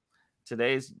 Today.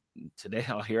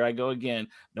 Oh, here I go again.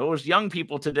 Those young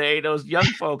people today, those young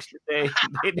folks today,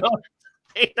 they don't.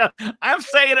 I'm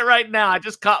saying it right now. I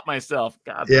just caught myself.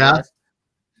 God bless.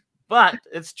 But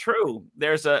it's true.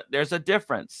 There's a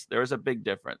difference. There's a big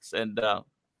difference, and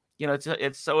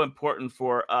it's so important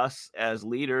for us as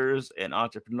leaders and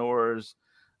entrepreneurs,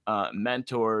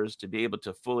 mentors, to be able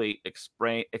to fully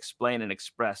explain and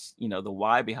express, the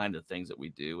why behind the things that we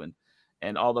do.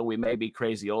 And although we may be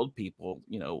crazy old people,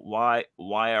 why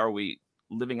are we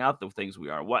living out the things we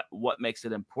are? What makes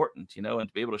it important, and to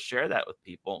be able to share that with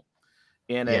people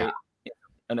in a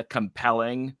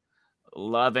compelling,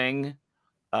 loving,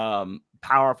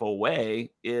 powerful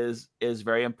way is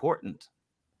very important.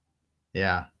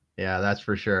 Yeah. Yeah. That's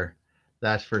for sure.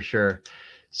 That's for sure.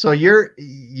 So you're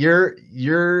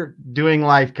doing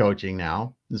life coaching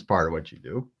now as part of what you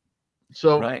do.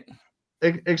 So right.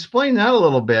 Explain that a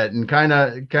little bit, and kind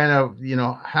of,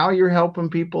 how you're helping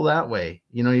people that way.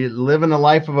 You live in a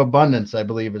life of abundance, I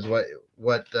believe is what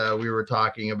we were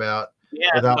talking about.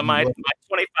 Yeah. So my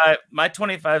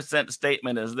 25-cent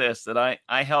statement is this, that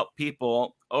I help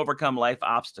people overcome life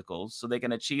obstacles so they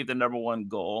can achieve the number one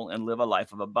goal and live a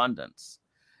life of abundance.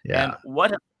 Yeah. And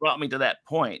what has brought me to that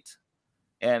point,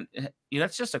 and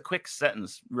it's just a quick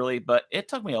sentence, really, but it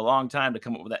took me a long time to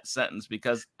come up with that sentence,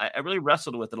 because I really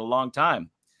wrestled with it a long time.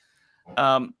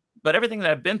 But everything that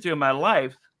I've been through in my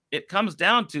life, it comes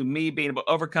down to me being able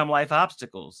to overcome life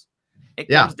obstacles. It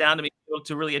comes down to me being able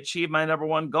to really achieve my number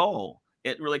one goal.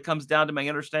 It really comes down to my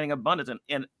understanding abundance.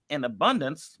 And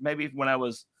abundance, maybe when I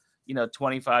was,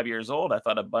 25 years old, I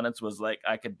thought abundance was like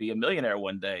I could be a millionaire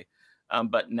one day.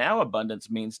 But now abundance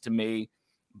means to me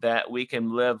that we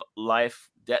can live life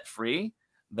debt-free,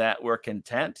 that we're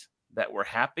content, that we're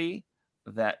happy,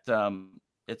 that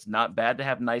it's not bad to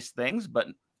have nice things, but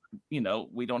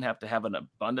we don't have to have an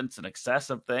abundance and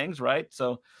excess of things, right?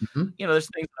 So, there's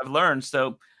things I've learned.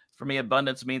 So for me,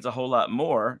 abundance means a whole lot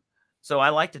more. So I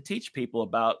like to teach people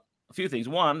about a few things.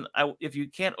 One, if you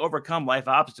can't overcome life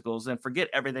obstacles, then forget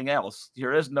everything else.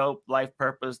 There is no life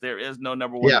purpose. There is no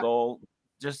number one goal.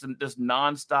 Just this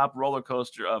nonstop roller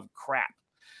coaster of crap.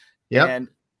 Yep. And,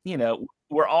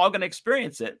 we're all going to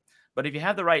experience it. But if you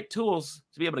have the right tools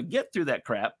to be able to get through that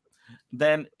crap,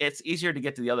 then it's easier to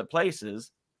get to the other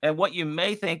places. And what you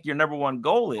may think your number one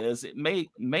goal is, it may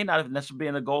not have necessarily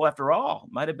been a goal after all.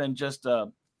 Might have been just a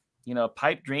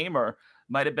pipe dream, or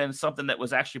might have been something that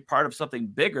was actually part of something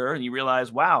bigger. And you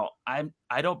realize, wow, I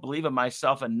don't believe in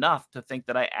myself enough to think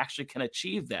that I actually can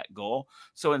achieve that goal.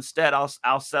 So instead,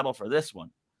 I'll settle for this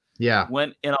one. Yeah.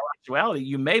 When in all actuality,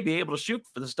 you may be able to shoot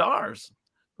for the stars,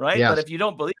 right? Yes. But if you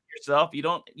don't believe in yourself, you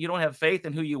don't have faith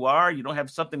in who you are, you don't have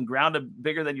something grounded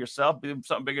bigger than yourself,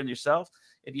 something bigger than yourself.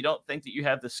 If you don't think that you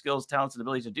have the skills, talents, and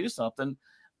ability to do something,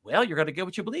 well, you're going to get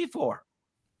what you believe for.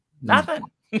 Nothing.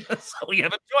 So you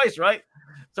have a choice, right?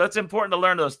 So it's important to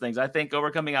learn those things. I think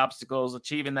overcoming obstacles,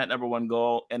 achieving that number one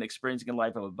goal, and experiencing a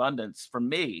life of abundance, for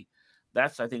me,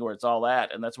 that's, I think, where it's all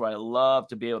at. And that's where I love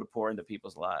to be able to pour into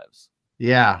people's lives.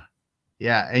 Yeah.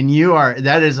 Yeah. And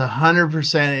that is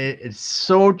 100%. It's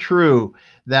so true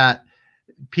that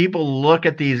people look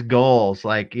at these goals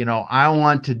like, I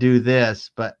want to do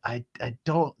this, but I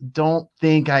don't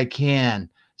think I can.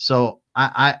 So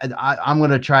I'm going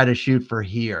to try to shoot for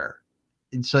here.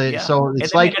 And so it's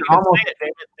like almost, they may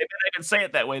not even say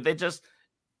it that way. They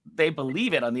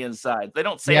believe it on the inside. They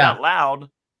don't say it out loud,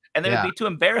 and they would be too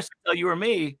embarrassed to tell you or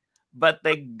me, but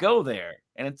they go there,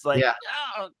 and it's like,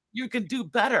 oh, you can do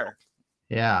better.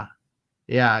 Yeah.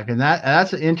 Yeah. And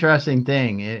that's an interesting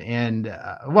thing. And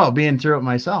being through it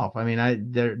myself, I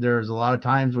mean, there's a lot of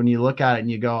times when you look at it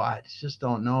and you go, I just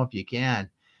don't know if you can.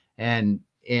 And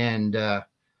it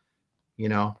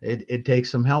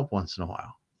takes some help once in a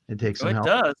while. It takes some help. It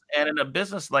does. And in a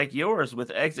business like yours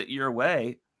with Exit Your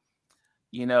Way,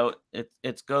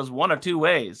 it goes one of two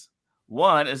ways.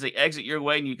 One is the exit your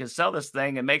way and you can sell this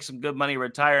thing and make some good money,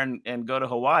 retire and go to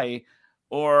Hawaii.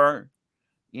 Or,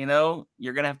 you're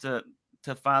going to have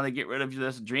to finally get rid of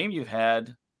this dream you've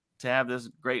had to have this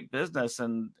great business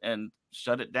and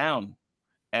shut it down.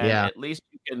 And Yeah. at least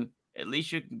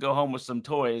you can go home with some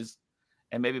toys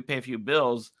and maybe pay a few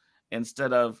bills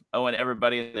instead of owing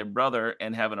everybody and their brother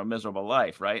and having a miserable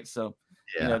life, right? So,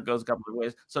 Yeah. it goes a couple of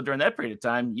ways. So during that period of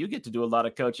time, you get to do a lot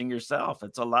of coaching yourself.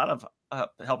 It's a lot of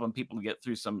helping people get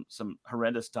through some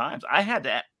horrendous times. I had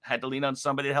to lean on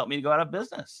somebody to help me to go out of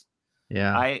business.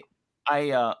 Yeah.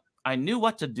 I knew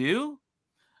what to do,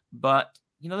 but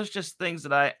there's just things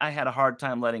that I had a hard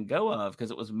time letting go of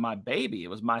because it was my baby, it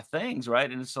was my things,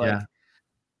 right? And Yeah.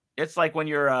 it's like when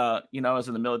you're I was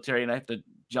in the military and I have to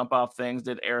jump off things,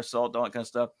 did air assault, all that kind of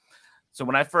stuff. So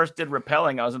when I first did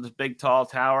rappelling, I was in this big tall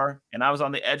tower and I was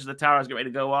on the edge of the tower. I was getting ready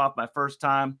to go off my first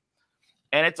time.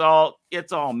 And it's all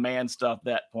man stuff at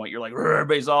that point. You're like,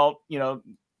 everybody's all,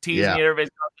 teasing Yeah. you. Everybody's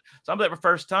so I'm there for the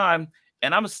first time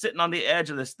and I'm sitting on the edge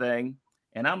of this thing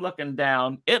and I'm looking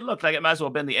down. It looked like it might as well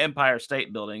have been the Empire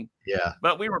State Building. Yeah.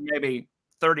 But we were maybe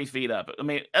 30 feet up. I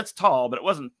mean, that's tall, but it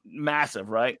wasn't massive,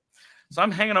 right? So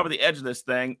I'm hanging over the edge of this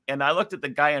thing. And I looked at the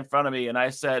guy in front of me and I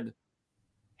said,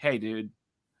 hey, dude,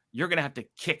 you're going to have to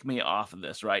kick me off of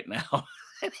this right now.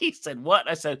 And he said, what?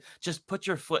 I said, just put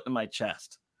your foot in my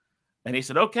chest. And he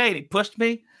said, okay. And he pushed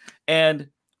me. And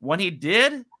when he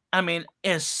did, I mean,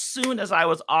 as soon as I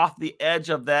was off the edge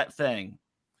of that thing,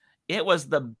 it was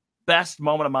the best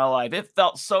moment of my life. It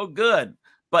felt so good.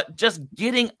 But just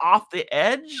getting off the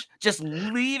edge, just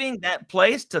leaving that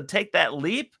place to take that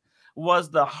leap was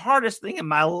the hardest thing in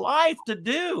my life to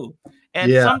do. And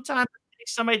sometimes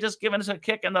somebody just giving us a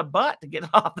kick in the butt to get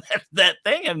off that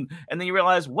thing. And then you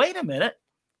realize, wait a minute,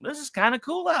 this is kind of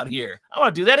cool out here. I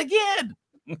want to do that again.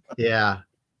 Yeah.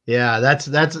 Yeah. That's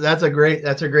a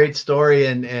great story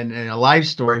and a life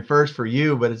story first for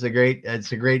you, but it's a great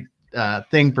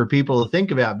thing for people to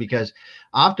think about because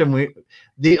often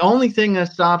the only thing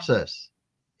that stops us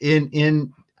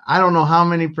in I don't know how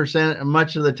many percent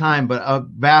much of the time, but a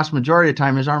vast majority of the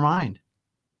time is our mind.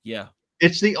 Yeah.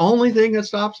 It's the only thing that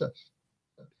stops us.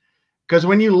 Because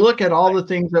when you look at all the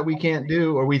things that we can't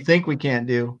do or we think we can't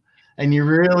do, and you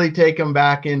really take them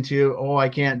back into, oh, I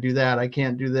can't do that, I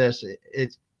can't do this.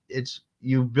 It's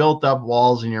you've built up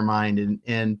walls in your mind,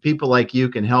 and people like you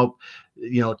can help,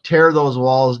 tear those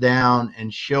walls down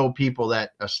and show people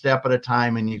that a step at a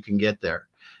time, and you can get there.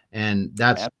 And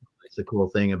that's the cool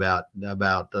thing about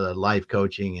the life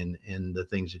coaching and the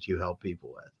things that you help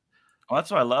people with. Well,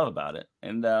 that's what I love about it.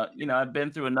 And I've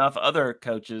been through enough other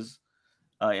coaches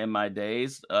in my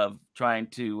days of trying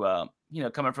to,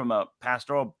 coming from a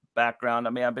pastoral background. I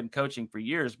mean, I've been coaching for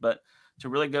years, but to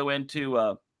really go into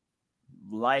a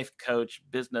life coach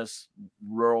business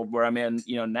world where I'm in,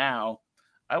 now,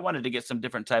 I wanted to get some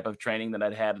different type of training than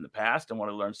I'd had in the past and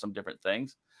want to learn some different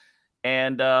things.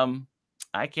 And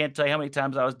I can't tell you how many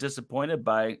times I was disappointed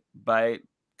by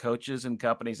coaches and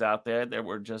companies out there that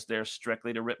were just there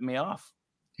strictly to rip me off.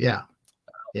 Yeah.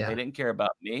 Yeah. They didn't care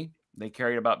about me. They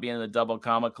cared about being in the double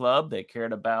comma club. They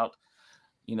cared about,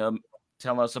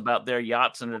 telling us about their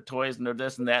yachts and their toys and their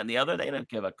this and that and the other. They didn't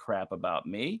give a crap about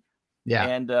me. Yeah.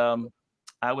 And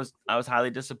I was highly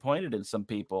disappointed in some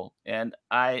people. And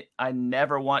I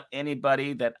never want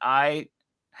anybody that I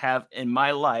have in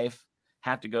my life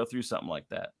have to go through something like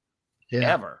that.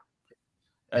 Yeah. Ever.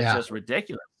 It's just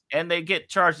ridiculous. And they get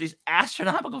charged these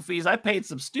astronomical fees. I paid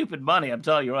some stupid money, I'm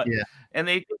telling you what. Yeah. And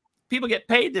people get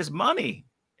paid this money.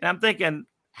 And I'm thinking,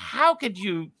 how could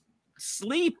you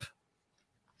sleep?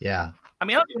 Yeah. I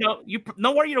mean,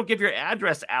 no wonder you don't give your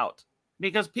address out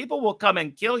because people will come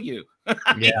and kill you.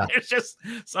 I mean, there's just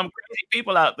some crazy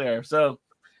people out there. So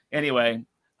anyway,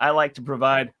 I like to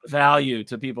provide value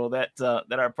to people that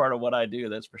are part of what I do.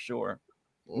 That's for sure.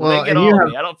 Well, they get all of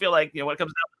me. I don't feel like, what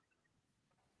comes out.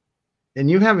 And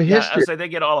you have a history. I say they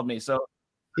get all of me. So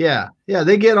yeah,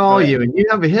 they get all of you, and you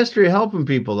have a history of helping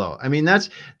people, though. I mean, that's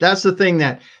the thing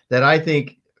that I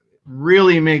think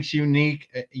really makes unique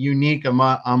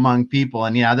among people.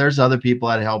 And there's other people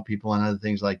that help people and other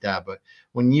things like that. But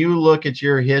when you look at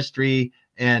your history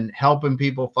and helping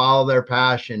people follow their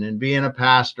passion and being a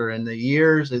pastor and the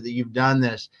years that you've done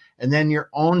this, and then your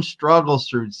own struggles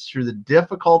through the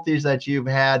difficulties that you've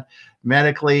had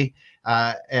medically,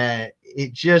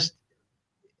 it just,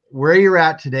 where you're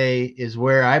at today is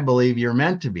where I believe you're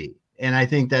meant to be. And I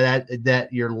think that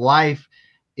your life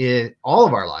is, all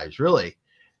of our lives really,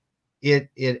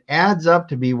 it adds up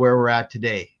to be where we're at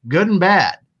today, good and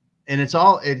bad. And it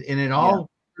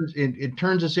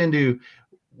turns us into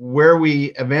where we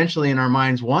eventually in our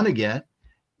minds want to get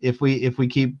if we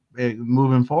keep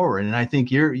moving forward. And I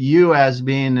think you as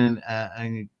being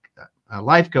a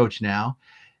life coach now,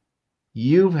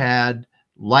 you've had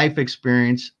life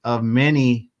experience of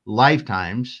many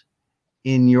lifetimes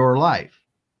in your life.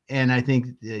 And I think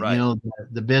you Right. know,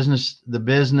 the business,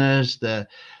 the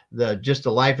just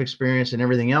the life experience and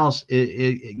everything else,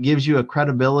 it gives you a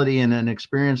credibility and an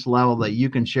experience level that you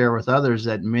can share with others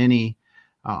that many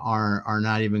are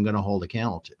not even going to hold a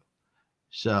candle to.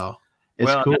 So it's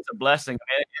Well, cool. that's a blessing,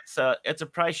 man. It's a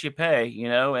price you pay, you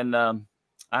know, and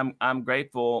I'm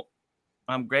grateful.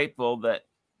 I'm grateful that,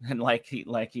 and like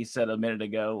he said a minute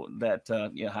ago, that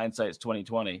you know, hindsight's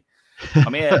 2020. I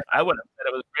mean, I wouldn't have said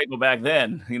I was grateful back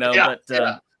then, you know, Yeah, but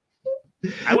yeah,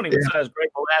 I wouldn't even yeah, say I was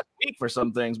grateful last week for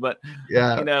some things. But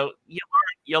yeah, you know,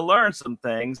 you learn some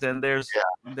things, and yeah,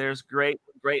 there's great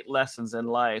lessons in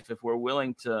life if we're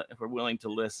willing to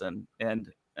listen.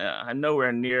 And I'm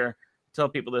nowhere near, tell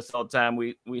people this all the time.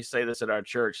 We say this at our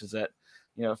church, is that,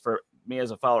 you know, for me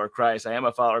as a follower of Christ, I am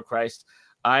a follower of Christ.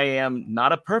 I am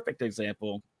not a perfect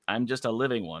example. I'm just a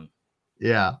living one.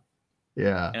 yeah,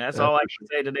 yeah. And that's all I can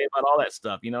say today about all that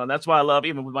stuff, you know. And that's why I love,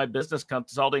 even with my business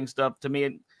consulting stuff, to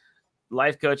me,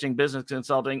 life coaching, business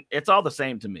consulting, it's all the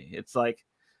same to me. It's like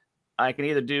I can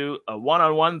either do a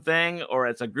one-on-one thing or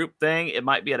it's a group thing. It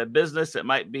might be at a business, it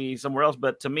might be somewhere else,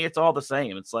 but to me, it's all the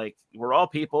same. It's like we're all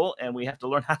people, and we have to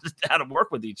learn how to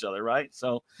work with each other, right?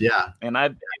 So, Yeah, and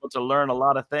I've been able to learn a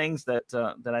lot of things that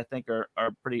I think are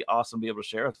pretty awesome to be able to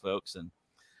share with folks. And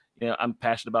you know, I'm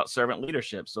passionate about servant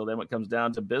leadership. So then, when it comes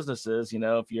down to businesses, you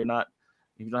know, if you don't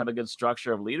have a good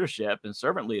structure of leadership and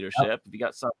servant yep, leadership, if you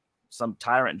got some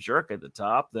tyrant jerk at the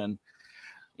top, then,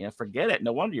 you know, forget it.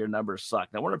 No wonder your numbers suck.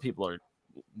 No wonder people are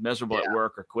miserable at yeah.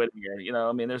 work or quitting. Or, you know,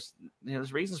 I mean, there's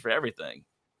reasons for everything.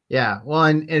 Yeah. Well,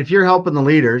 and if you're helping the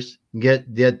leaders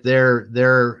get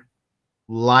their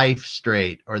life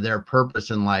straight, or their purpose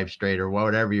in life straight, or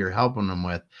whatever you're helping them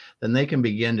with, then they can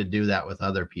begin to do that with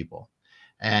other people.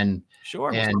 And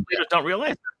Sure. Well, some and leaders don't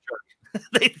realize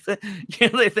that. You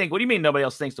know, they think, what do you mean nobody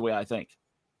else thinks the way I think?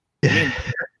 I mean,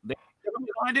 they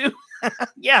I do.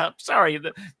 Yeah, sorry,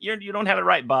 you don't have it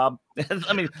right, Bob.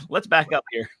 I mean, let's back up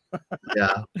here.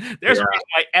 yeah, There's a yeah, reason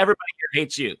why everybody here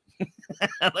hates you.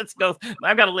 Let's go.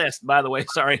 I've got a list, by the way.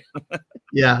 Sorry.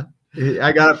 yeah.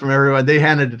 I got it from everyone. They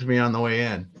handed it to me on the way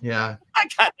in. Yeah, I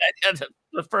got that in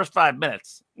the first 5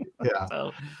 minutes. yeah,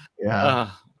 So, yeah. uh,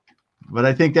 But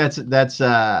I think that's it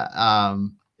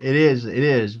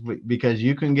is because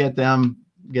you can get them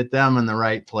in the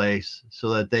right place so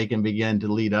that they can begin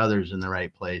to lead others in the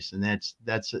right place, and that's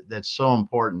so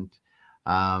important.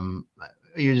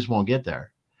 You just won't get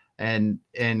there. And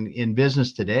in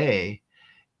business today,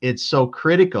 it's so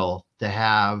critical to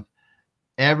have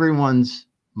everyone's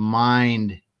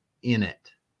mind in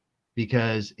it,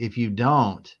 because if you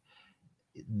don't,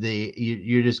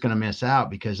 you're just going to miss out,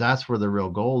 because that's where the real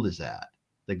gold is at.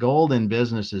 The gold in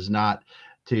business is not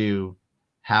to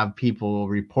have people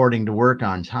reporting to work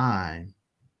on time.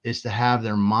 It's to have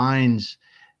their minds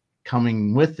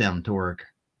coming with them to work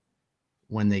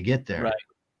when they get right. there.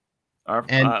 Our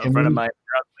And friend of when, mine,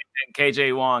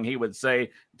 KJ Wong, he would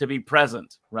say to be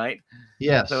present, right? So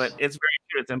yes, it's very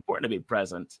true. It's important to be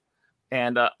present.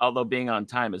 And although being on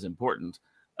time is important,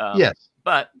 yes,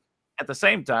 but at the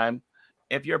same time,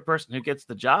 if you're a person who gets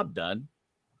the job done,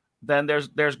 then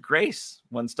there's grace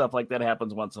when stuff like that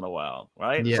happens once in a while,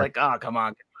 right? It's yeah, like, oh, come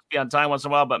on, be on time once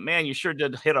in a while, but man, you sure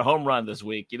did hit a home run this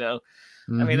week, you know?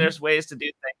 I mean, mm-hmm, there's ways to do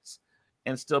things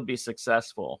and still be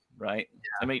successful, right?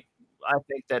 I mean, I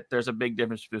think that there's a big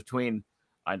difference between,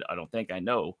 I don't think I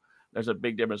know, there's a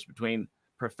big difference between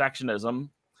perfectionism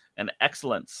and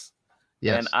excellence.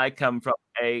 And yes, I come from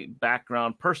a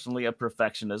background personally of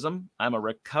perfectionism. I'm a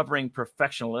recovering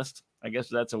perfectionist. I guess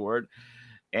that's a word.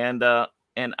 And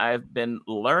I've been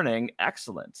learning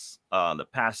excellence the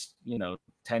past, you know,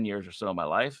 10 years or so of my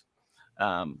life.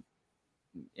 Um,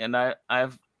 and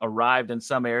I've arrived in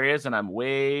some areas, and I'm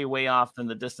way off in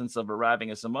the distance of arriving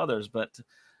in some others. But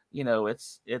you know,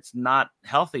 it's not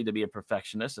healthy to be a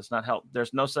perfectionist. It's not help.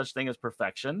 There's no such thing as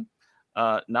perfection.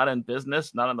 Not in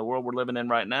business, not in the world we're living in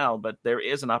right now, but there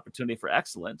is an opportunity for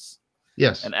excellence.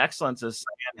 yes, And excellence is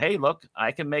saying, hey, look,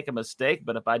 I can make a mistake,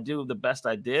 but if I do the best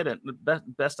I did and the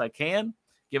best I can,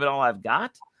 give it all I've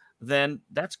got, then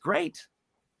that's great.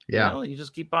 You yeah. know, you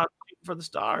just keep on shooting for the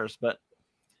stars. But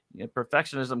you know,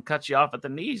 perfectionism cuts you off at the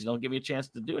knees. You don't give you a chance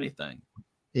to do anything.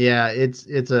 Yeah, it's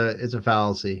a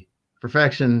fallacy.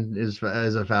 Perfection is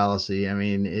a fallacy. I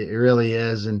mean, it really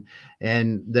is. And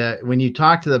that when you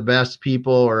talk to the best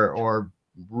people, or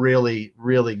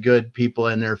really good people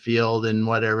in their field and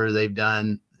whatever they've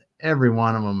done, every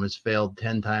one of them has failed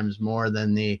 10 times more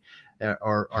than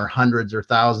or hundreds or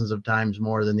thousands of times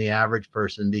more than the average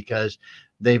person, because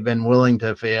they've been willing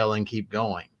to fail and keep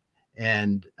going.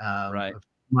 And Right.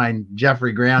 mine,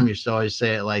 Jeffrey Graham, used to always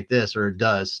say it like this, or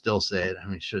does still say it. I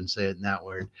mean, shouldn't say it in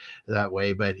that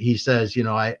way, but he says,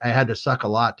 I had to suck a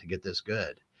lot to get this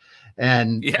good.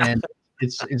 And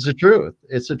it's the truth.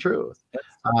 It's the truth.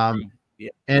 Yeah.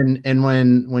 And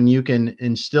when you can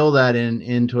instill that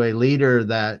into a leader,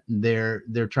 that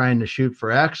they're trying to shoot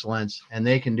for excellence, and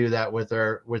they can do that with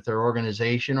their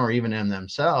organization or even in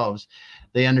themselves,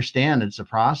 they understand it's a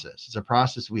process. It's a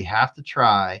process we have to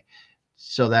try,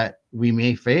 so that we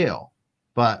may fail,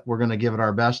 but we're going to give it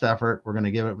our best effort. We're going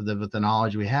to give it with the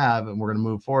knowledge we have, and we're going to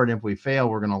move forward. If we fail,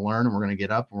 we're going to learn, and we're going to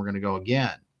get up, and we're going to go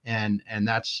again. And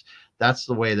that's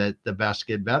the way that the best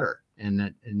get better.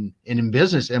 And in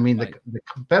business, I mean, the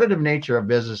competitive nature of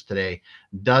business today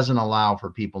doesn't allow for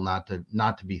people not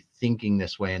to be thinking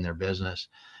this way in their business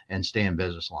and stay in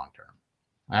business long term.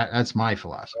 That's my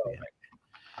philosophy.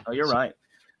 Oh, you're right.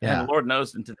 Yeah. And Lord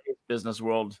knows, in today's business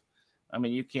world, I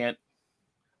mean, you can't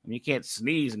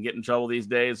sneeze and get in trouble these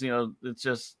days. It's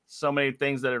just so many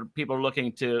things that people are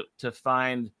looking to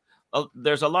find.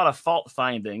 There's a lot of fault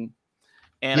finding,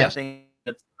 and yes. I think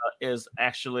that is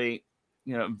actually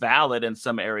valid in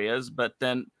some areas, but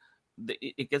then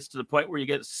it gets to the point where you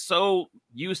get so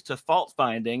used to fault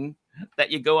finding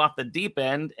that you go off the deep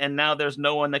end, and now there's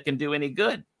no one that can do any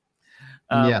good.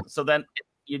 So then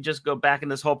you just go back in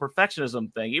this whole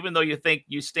perfectionism thing, even though you think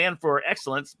you stand for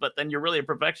excellence, but then you're really a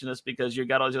perfectionist because you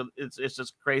got all it's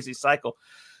just crazy cycle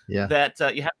that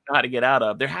you have to know how to get out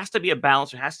of. There has to be a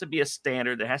balance. There has to be a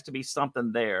standard. There has to be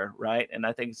something there, right? And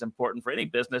I think it's important for any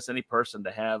business, any person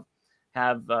to have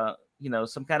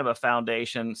some kind of a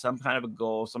foundation, some kind of a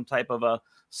goal, some type of a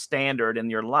standard in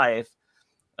your life.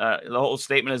 The whole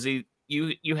statement is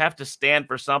you have to stand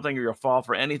for something, or you'll fall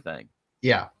for anything.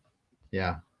 Yeah.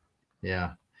 So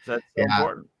that's so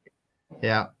important.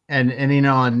 Yeah.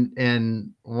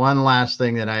 And one last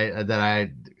thing that I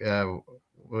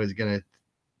was going to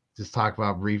just talk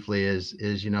about briefly is,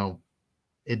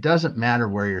 it doesn't matter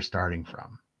where you're starting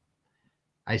from.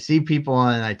 I see people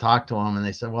and I talk to them, and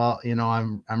they say, well,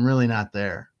 I'm really not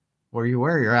there. Where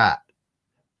you're at,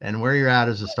 and where you're at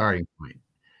is a starting point.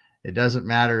 It doesn't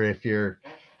matter if you're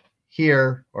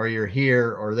here or you're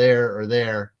here or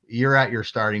there, you're at your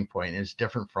starting point. It's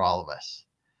different for all of us.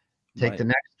 Take the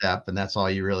next step, and that's all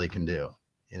you really can do.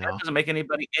 That doesn't make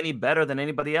anybody any better than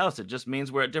anybody else. It just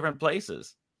means we're at different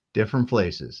places. Different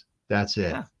places. That's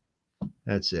it. Yeah.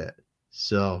 That's it.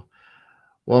 So,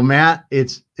 well, Matt,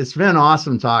 it's been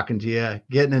awesome talking to you,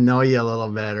 getting to know you a little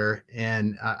better.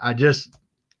 And I just,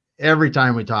 every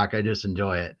time we talk, I just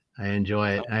enjoy it. I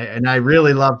enjoy it. And I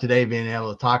really love today being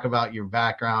able to talk about your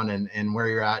background and where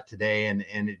you're at today. And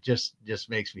it just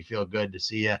makes me feel good to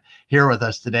see you here with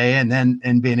us today,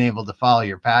 and being able to follow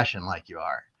your passion like you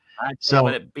are. So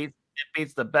it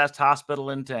beats the best hospital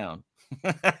in town.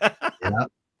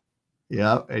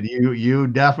 Yeah. And you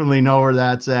definitely know where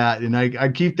that's at. And I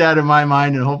keep that in my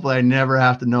mind, and hopefully I never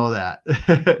have to know that. I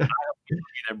hope you don't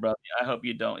either, brother. I hope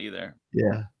you don't either.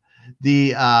 Yeah.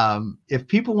 If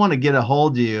people want to get a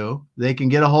hold of you, they can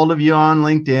get a hold of you on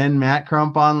LinkedIn, Matt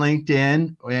Crump on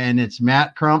LinkedIn, and it's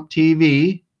Matt Crump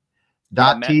TV.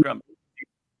 Matt Crump.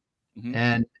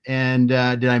 Mm-hmm. And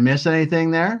did I miss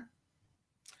anything there?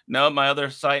 No, my other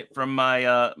site from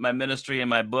my my ministry and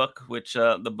my book, which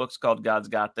the book's called God's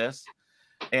Got This.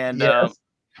 And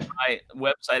my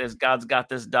website is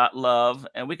godsgotthis.love.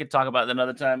 And we could talk about it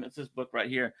another time. It's this book right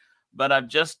here. But I've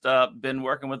just been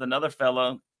working with another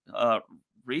fellow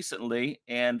recently,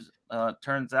 and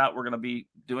turns out we're going to be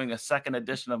doing a second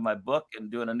edition of my book and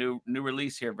doing a new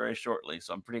release here very shortly.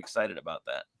 So I'm pretty excited about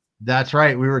that. That's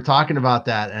right. We were talking about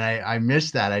that, and I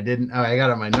missed that. I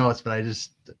got it on my notes, but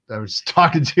I was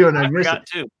talking to you and I missed it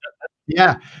too.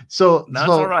 Yeah. So that's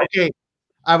all right. Okay.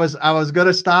 I was going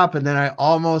to stop, and then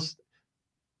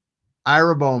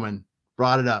Ira Bowman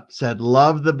brought it up, said,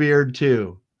 love the beard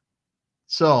too.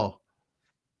 So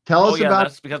tell us about,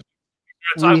 that's because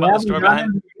we're talking about the story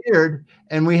behind the beard,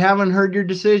 and we haven't heard your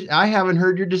decision. I haven't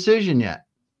heard your decision yet.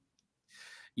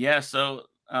 Yeah. So,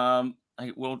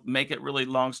 I will make it really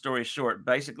long story short.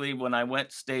 Basically, when I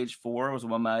went stage 4 was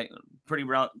when pretty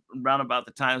round about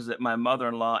the times that my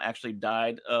mother-in-law actually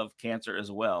died of cancer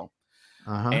as well.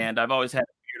 And I've always had a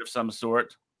beard of some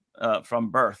sort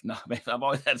from birth. No, I've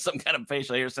always had some kind of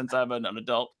facial hair since I've been an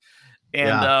adult.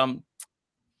 And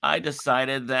I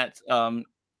decided that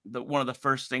one of the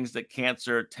first things that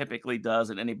cancer typically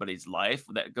does in anybody's life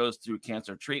that goes through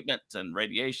cancer treatment and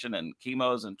radiation and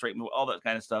chemos and treatment, all that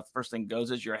kind of stuff, first thing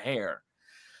goes is your hair.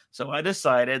 So I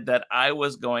decided that I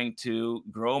was going to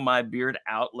grow my beard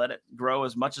out, let it grow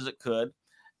as much as it could,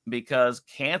 because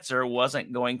cancer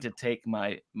wasn't going to take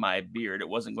my beard. It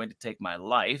wasn't going to take my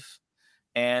life.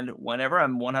 And whenever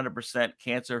I'm 100%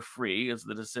 cancer free is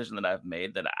the decision that I've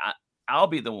made, that I'll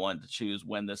be the one to choose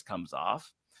when this comes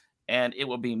off. And it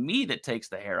will be me that takes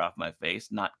the hair off my face,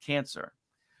 not cancer.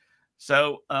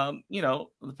 So, the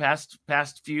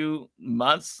past few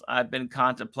months, I've been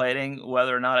contemplating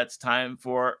whether or not it's time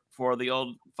for the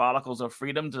old follicles of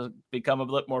freedom to become a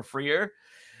bit more freer,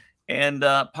 and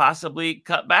possibly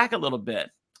cut back a little bit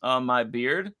on my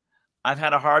beard. I've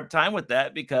had a hard time with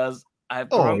that because I've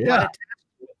Oh grown quite yeah. attached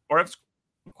to it, or it's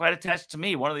quite attached to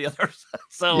me, one or the other.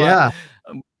 So, Yeah.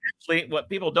 actually, what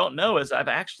people don't know is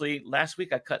last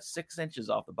week I cut 6 inches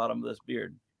off the bottom of this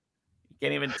beard. You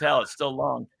can't even tell; it's still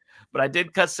long. But I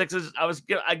did cut 6 inches.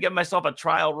 I give myself a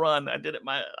trial run. I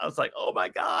was like, oh my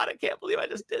God, I can't believe I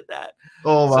just did that.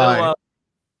 Oh So,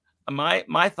 my.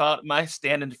 my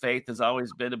stand in faith has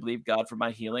always been to believe God for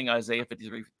my healing. Isaiah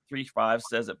 53:5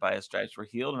 says that by his stripes we're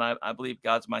healed, and I believe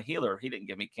God's my healer. He didn't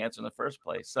give me cancer in the first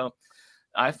place. So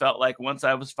I felt like once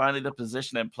I was finally the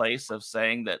position in place of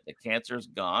saying that the cancer is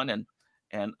gone,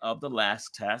 and of the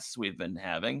last tests we've been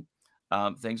having,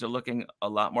 things are looking a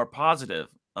lot more positive.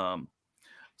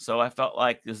 So I felt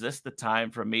like, is this the time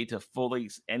for me to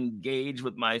fully engage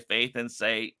with my faith and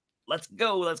say, let's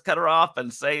go, let's cut her off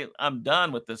and say I'm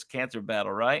done with this cancer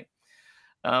battle, right?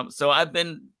 So I've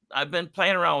been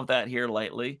playing around with that here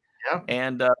lately, Yep.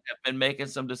 and I've been making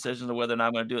some decisions of whether or not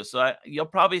I'm going to do it. So you'll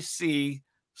probably see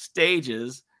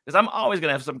stages, because I'm always going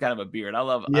to have some kind of a beard. I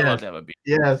love Yes. to have a beard.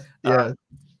 Yes. Uh, Yes.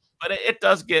 but it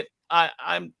does get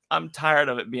I'm tired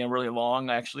of it being really long.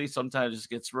 Actually, sometimes it just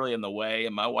gets really in the way,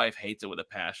 and my wife hates it with a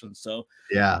passion. So,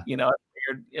 Yeah. I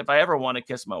figured if I ever want to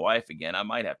kiss my wife again, I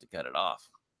might have to cut it off.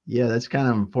 Yeah. That's kind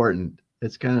of important.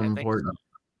 It's kind of I think so. important.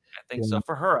 I think Yeah. so.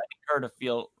 For her, I need her to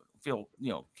feel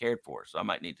cared for. So I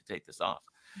might need to take this off.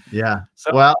 Yeah.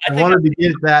 So Well, I I think wanted to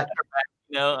get that.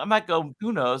 I might go.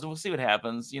 Who knows? We'll see what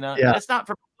happens. Yeah. It's not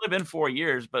for only been 4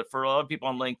 years, but for a lot of people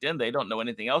on LinkedIn, they don't know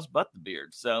anything else but the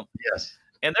beard. So. Yes.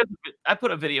 And I put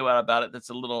a video out about it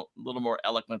that's a little more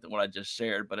eloquent than what I just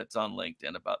shared, but it's on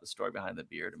LinkedIn about the story behind the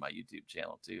beard, and my YouTube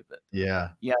channel too. But Yeah.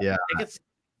 yeah, Yeah. I think it's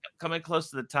coming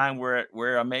close to the time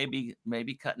where I may be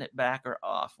cutting it back or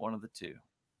off, one of the two.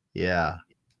 Yeah.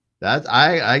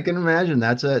 I can imagine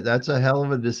that's a hell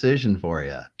of a decision for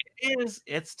you. It is.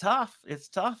 It's tough. It's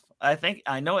tough.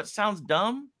 I know it sounds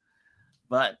dumb,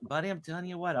 but buddy, I'm telling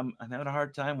you what, I'm having a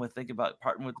hard time with thinking about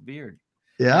parting with the beard.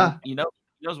 And Yeah. you know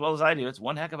as well as I do, it's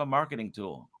one heck of a marketing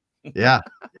tool. Yeah.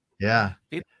 Yeah.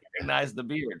 People recognize the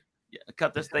beard. Yeah,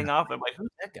 cut this thing off. I'm like, who's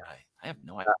that guy? I have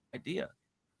no idea.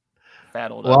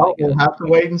 Fat old Well, ugly we'll guy. have to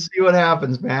wait and see what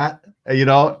happens, Matt. It's You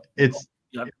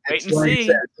have to wait it's and like you see.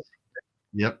 said.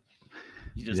 Yep.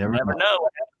 You just never never know. know.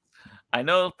 I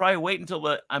know I'll probably wait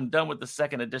until I'm done with the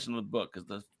second edition of the book,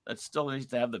 because it still needs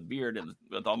to have the beard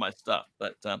with all my stuff.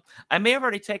 But I may have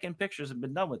already taken pictures and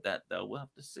been done with that, though. We'll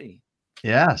have to see.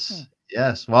 Yes.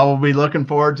 Yes. Well, we'll be looking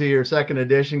forward to your second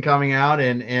edition coming out,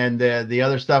 and the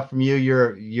other stuff from you.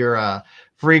 You're a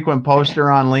frequent poster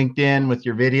on LinkedIn with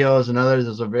your videos and others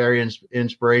is a very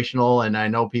inspirational, and I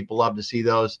know people love to see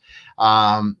those.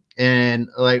 And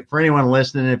like for anyone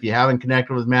listening, if you haven't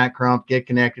connected with Matt Crump, get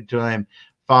connected to him.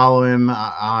 Follow him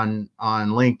on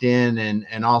LinkedIn,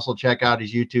 and also check out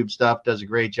his YouTube stuff. Does a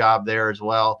great job there as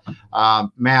well.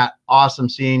 Matt, awesome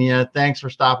seeing you. Thanks for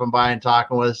stopping by and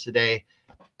talking with us today.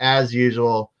 As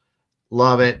usual,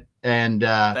 love it, and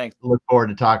Thanks. look forward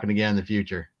to talking again in the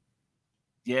future.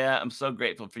 Yeah, I'm so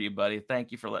grateful for you, buddy.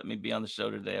 Thank you for letting me be on the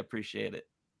show today. I appreciate it.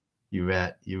 You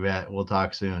bet. You bet. We'll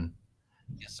talk soon.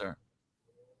 Yes, sir.